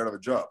later you're out of a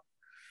job.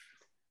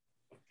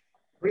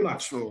 Pretty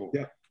much. So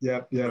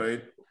yeah.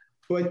 Right.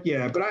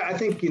 But I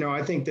think, you know,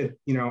 I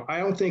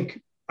don't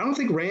think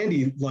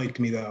Randy liked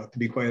me, though, to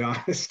be quite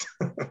honest.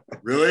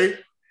 Really?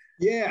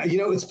 Yeah, you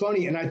know, it's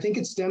funny, and I think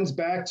it stems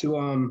back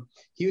to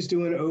he was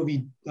doing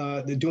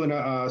doing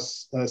a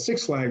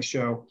Six Flags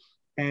show,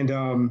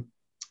 and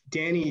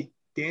Danny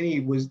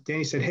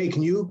said, hey,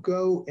 can you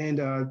go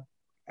and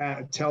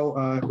tell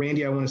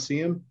Randy I want to see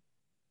him?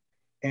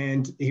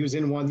 And he was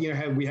in one, you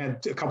know, we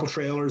had a couple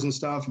trailers and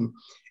stuff,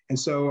 and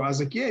so I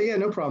was like, yeah,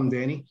 no problem,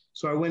 Danny.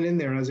 So I went in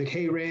there and I was like,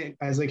 hey,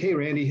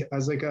 Randy,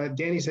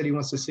 Danny said he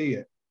wants to see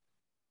it.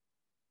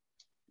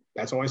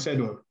 That's all I said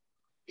to him.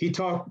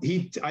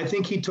 I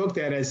think he took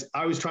that as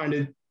I was trying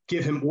to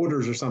give him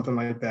orders or something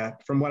like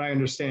that, from what I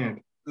understand.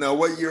 Now,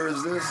 what year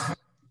is this?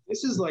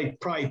 This is like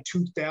probably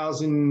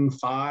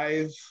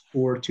 2005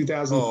 or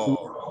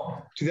 2004.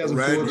 Oh,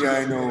 2004. Randy,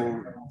 I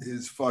know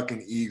his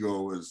fucking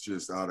ego was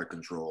just out of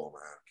control,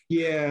 man.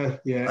 Yeah.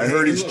 I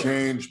heard he's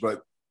changed,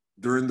 but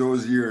during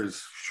those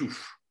years, shoof.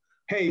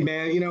 Hey,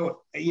 man, you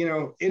know,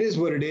 it is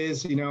what it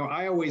is. You know,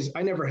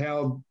 I never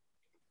held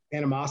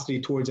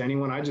animosity towards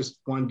anyone. I just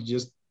wanted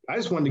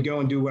to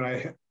go and do what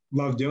I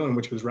loved doing,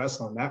 which was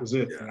wrestling. That was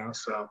it, you know.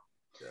 So,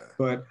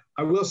 But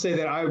I will say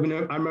that I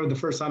remember the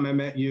first time I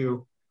met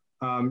you.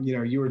 You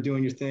know, you were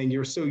doing your thing. You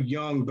were so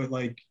young, but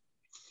like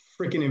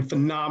freaking in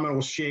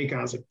phenomenal shape. And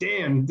I was like,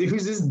 damn,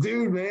 who's this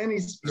dude, man?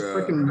 He's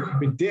freaking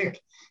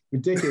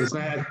ridiculous.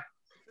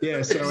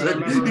 And so I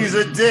remember, he's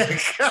a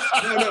dick.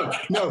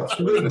 No,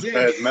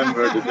 ridiculous.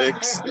 Remember the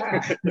dicks.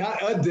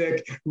 Not a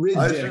dick.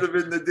 I should have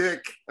been the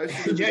dick.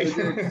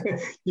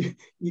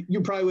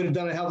 You probably would have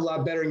done a hell of a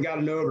lot better and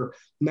gotten over.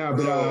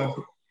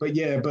 No, but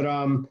yeah.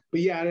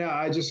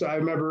 I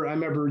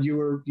remember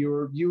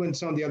you and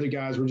some of the other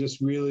guys were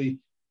just really,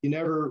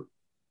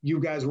 you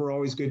guys were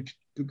always good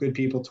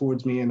people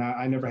towards me, and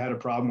I never had a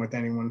problem with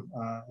anyone.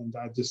 And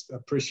I just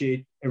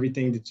appreciate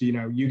everything that, you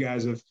know, you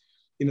guys have,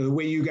 you know, the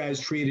way you guys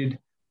treated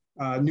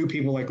new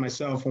people like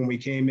myself when we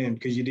came in,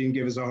 because you didn't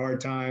give us a hard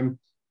time.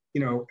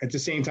 You know, at the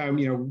same time,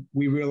 you know,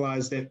 we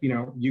realized that, you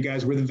know, you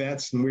guys were the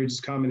vets and we were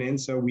just coming in,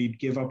 so we'd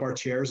give up our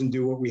chairs and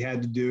do what we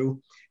had to do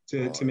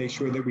to make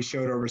sure that we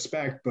showed our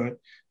respect. But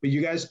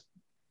you guys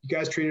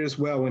treated us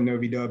well in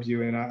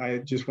OVW, and I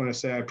just want to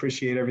say I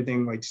appreciate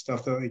everything, like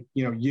stuff that, like,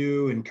 you know,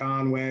 you and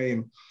Conway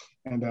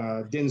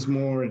and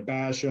Dinsmore and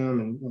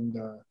Basham and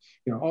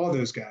you know, all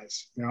those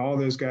guys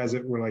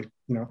that were, like,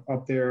 you know,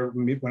 up there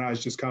when I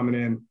was just coming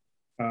in.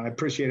 I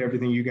appreciate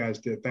everything you guys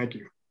did. Thank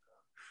you.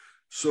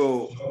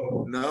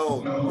 So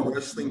now the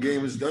wrestling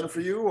game is done for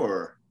you,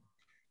 or?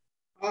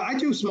 I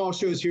do small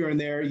shows here and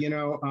there, you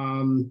know.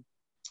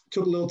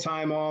 Took a little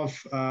time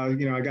off.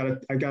 You know, I got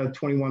a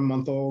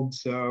 21-month-old,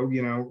 so,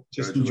 you know,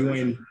 just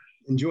enjoying.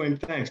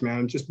 Thanks, man.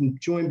 I'm just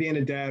enjoying being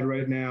a dad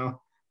right now.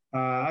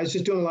 I was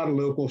just doing a lot of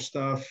local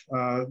stuff,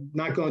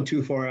 not going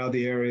too far out of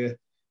the area,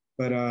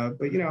 but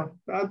you know,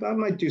 I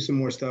might do some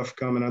more stuff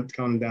coming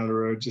down the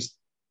road. Just,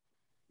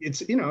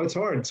 it's, you know, it's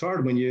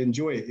hard when you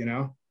enjoy it, you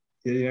know.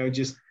 You know,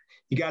 just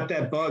you got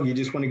that bug. You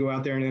just want to go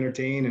out there and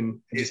entertain and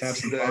just have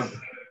some fun.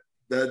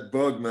 That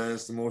bug, man,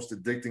 is the most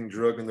addicting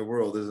drug in the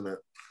world, isn't it?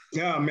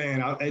 Yeah,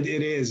 man, it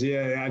is.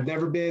 Yeah, I've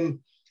never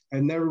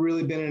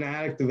really been an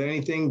addict of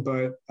anything,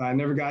 but I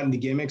never got into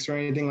gimmicks or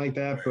anything like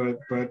that.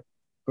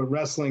 But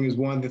wrestling is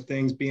one of the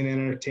things, being an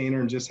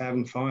entertainer and just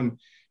having fun,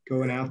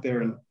 going out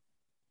there and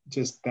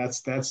just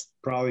that's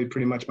probably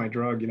pretty much my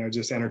drug, you know,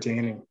 just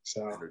entertaining.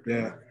 So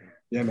yeah,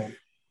 man.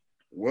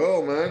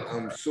 Well, man,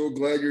 I'm so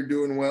glad you're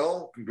doing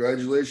well.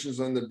 Congratulations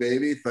on the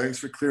baby. Thanks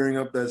for clearing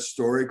up that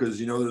story,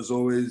 because, you know, there's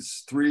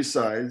always three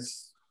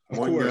sides.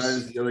 One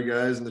guy's the other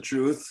guy's and the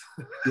truth.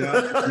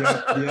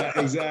 Yeah,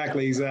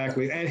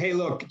 exactly. And hey,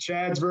 look,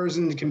 Chad's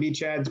version can be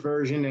Chad's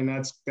version, and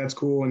that's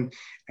cool. And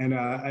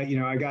you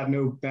know, I got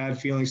no bad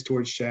feelings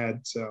towards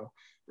Chad. So,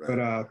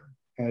 right.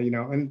 But you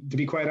know, and to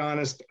be quite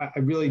honest, I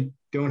really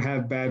don't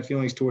have bad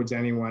feelings towards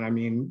anyone. I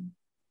mean,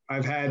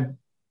 I've had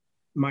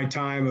my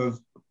time of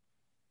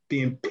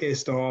being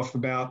pissed off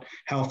about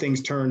how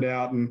things turned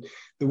out and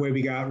the way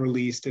we got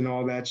released and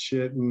all that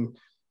shit, and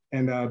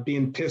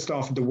being pissed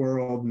off at the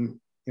world, and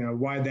you know,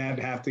 why'd that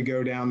have to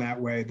go down that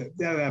way?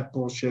 That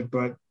bullshit.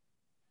 But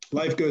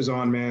life goes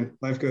on, man.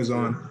 Life goes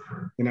on.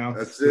 You know.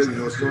 That's it. You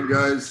know,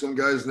 some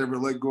guys never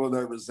let go of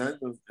that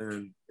resentment,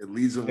 and it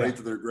leads them right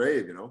to their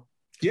grave. You know.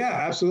 Yeah,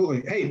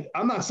 absolutely. Hey,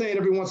 I'm not saying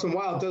every once in a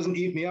while it doesn't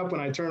eat me up when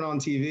I turn on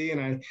TV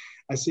and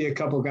I see a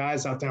couple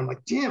guys out there. I'm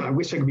like, damn, I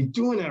wish I could be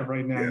doing that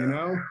right now, you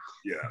know?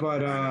 Yeah.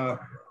 But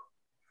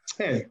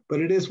hey, but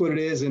it is what it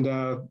is. And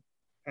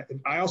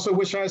I also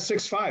wish I was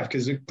 6'5",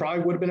 because it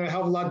probably would have been a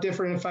hell of a lot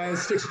different if I was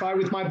 6'5"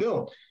 with my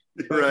build.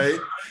 But right.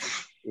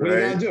 What are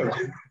you gonna do?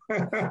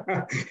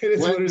 It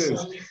is what it is.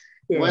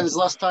 Yeah. When's the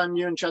last time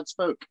you and Chad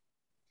spoke?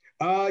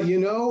 You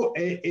know,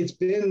 it's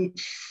been,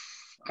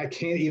 I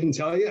can't even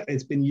tell you.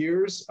 It's been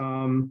years.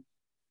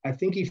 I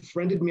think he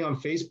friended me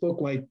on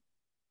Facebook like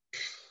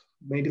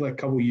maybe like a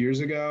couple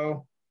years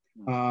ago.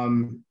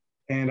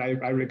 And I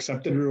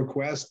accepted a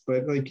request,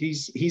 but like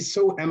he's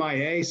so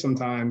MIA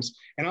sometimes,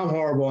 and I'm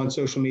horrible on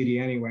social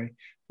media anyway.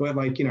 But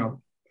like, you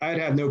know, I'd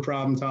have no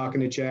problem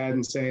talking to Chad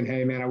and saying,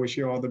 hey man, I wish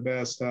you all the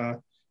best.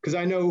 Because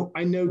I know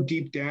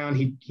deep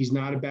down he's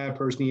not a bad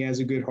person. He has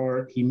a good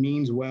heart. He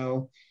means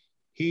well.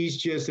 He's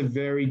just a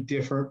very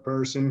different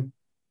person.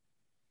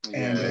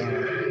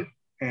 And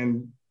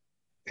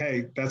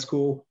hey, that's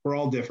cool. We're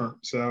all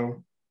different.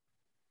 So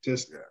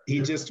we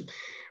just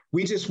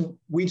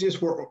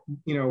were,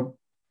 you know,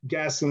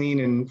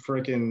 gasoline and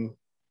freaking,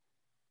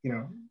 you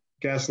know,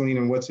 gasoline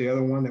and what's the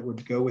other one that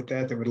would go with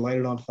that would light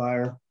it on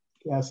fire?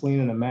 Gasoline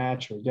and a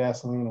match, or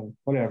gasoline and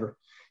whatever.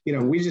 You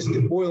know, we just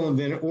did oil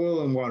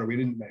and water. We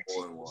didn't mix.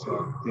 Oil and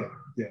water. So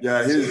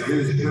Yeah, his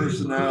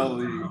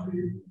personality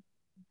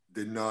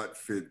did not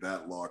fit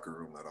that locker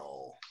room at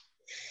all.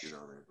 You know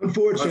what I mean?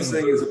 Unfortunately. I'm not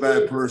saying he's a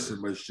bad person,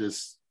 but it's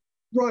just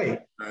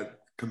that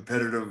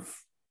competitive,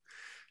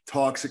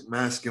 toxic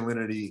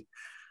masculinity,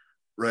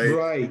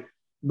 right?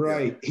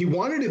 Right. He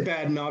wanted it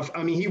bad enough.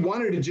 I mean, he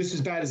wanted it just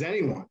as bad as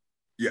anyone.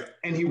 Yeah.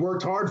 And he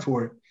worked hard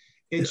for it.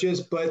 It's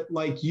just, but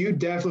like, you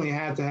definitely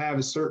have to have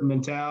a certain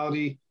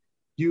mentality.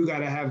 You got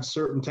to have a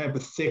certain type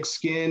of thick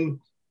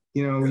skin.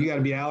 You know, you got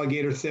to be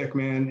alligator thick,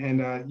 man.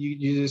 And you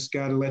just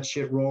got to let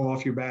shit roll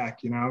off your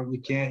back. You know, you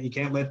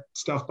can't let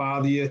stuff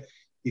bother you.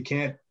 You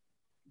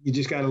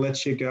just got to let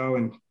shit go.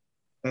 And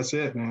that's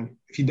it, man.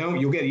 If you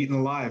don't, you'll get eaten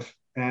alive.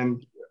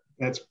 And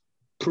that's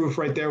proof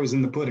right there was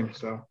in the pudding.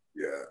 So,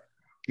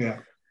 yeah.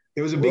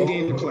 It was a big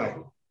game to play.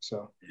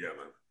 So, yeah,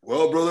 man.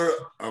 Well, brother,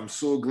 I'm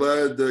so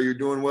glad you're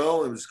doing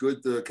well. It was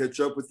good to catch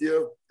up with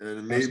you.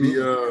 And maybe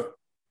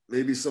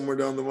somewhere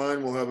down the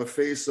line, we'll have a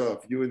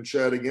face-off, you and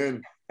Chad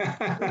again.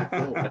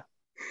 That'd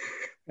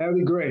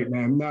be great,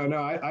 man. No,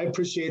 I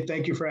appreciate it.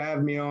 Thank you for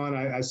having me on.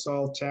 I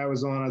saw Chad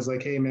was on. I was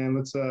like, hey, man,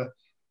 let's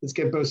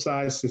get both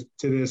sides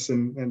to this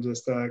and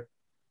just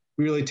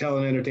really tell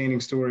an entertaining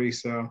story.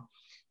 So,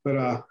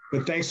 but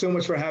thanks so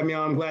much for having me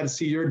on. I'm glad to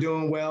see you're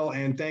doing well.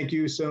 And thank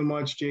you so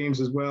much, James,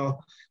 as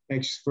well.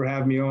 Thanks for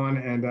having me on.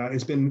 And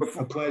it's been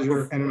a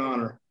pleasure and an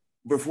honor.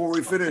 Before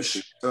we finish,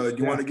 do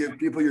you want to give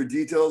people your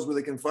details where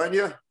they can find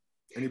you?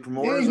 Any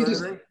promoters or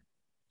anything?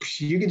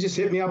 You can just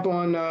hit me up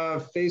on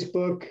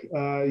Facebook.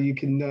 You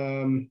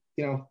can,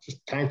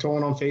 just Tank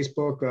Toland on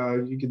Facebook.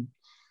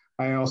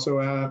 I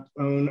also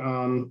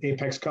own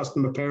Apex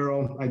Custom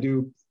Apparel. I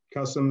do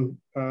custom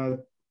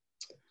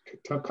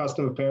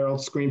apparel,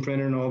 screen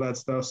printer, and all that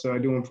stuff. So I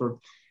do them for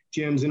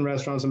gyms and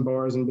restaurants and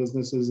bars and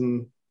businesses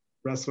and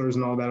wrestlers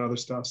and all that other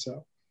stuff.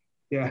 So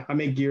yeah, I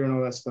make gear and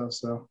all that stuff.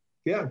 So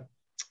yeah,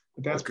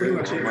 but that's pretty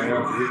much it. I might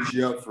have to hit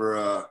you up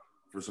for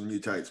some new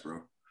tights, bro.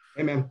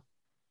 Hey man.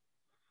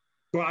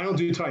 Well, I don't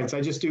do tights.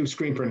 I just do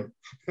screen printing.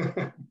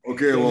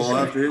 Okay, well,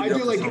 I'll have to hit you I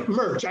do like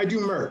merch. I do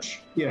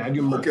merch. Yeah, I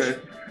do merch. Okay.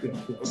 Yeah.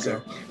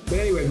 So, but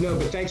anyway,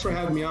 but thanks for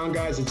having me on,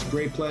 guys. It's a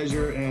great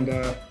pleasure, and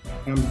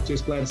I'm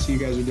just glad to see you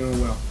guys are doing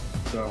well.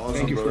 So awesome,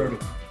 thank you for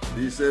everything.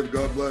 Be safe.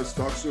 God bless.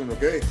 Talk soon,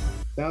 okay?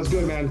 Sounds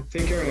good, man.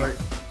 Take care.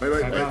 Bye.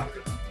 Bye.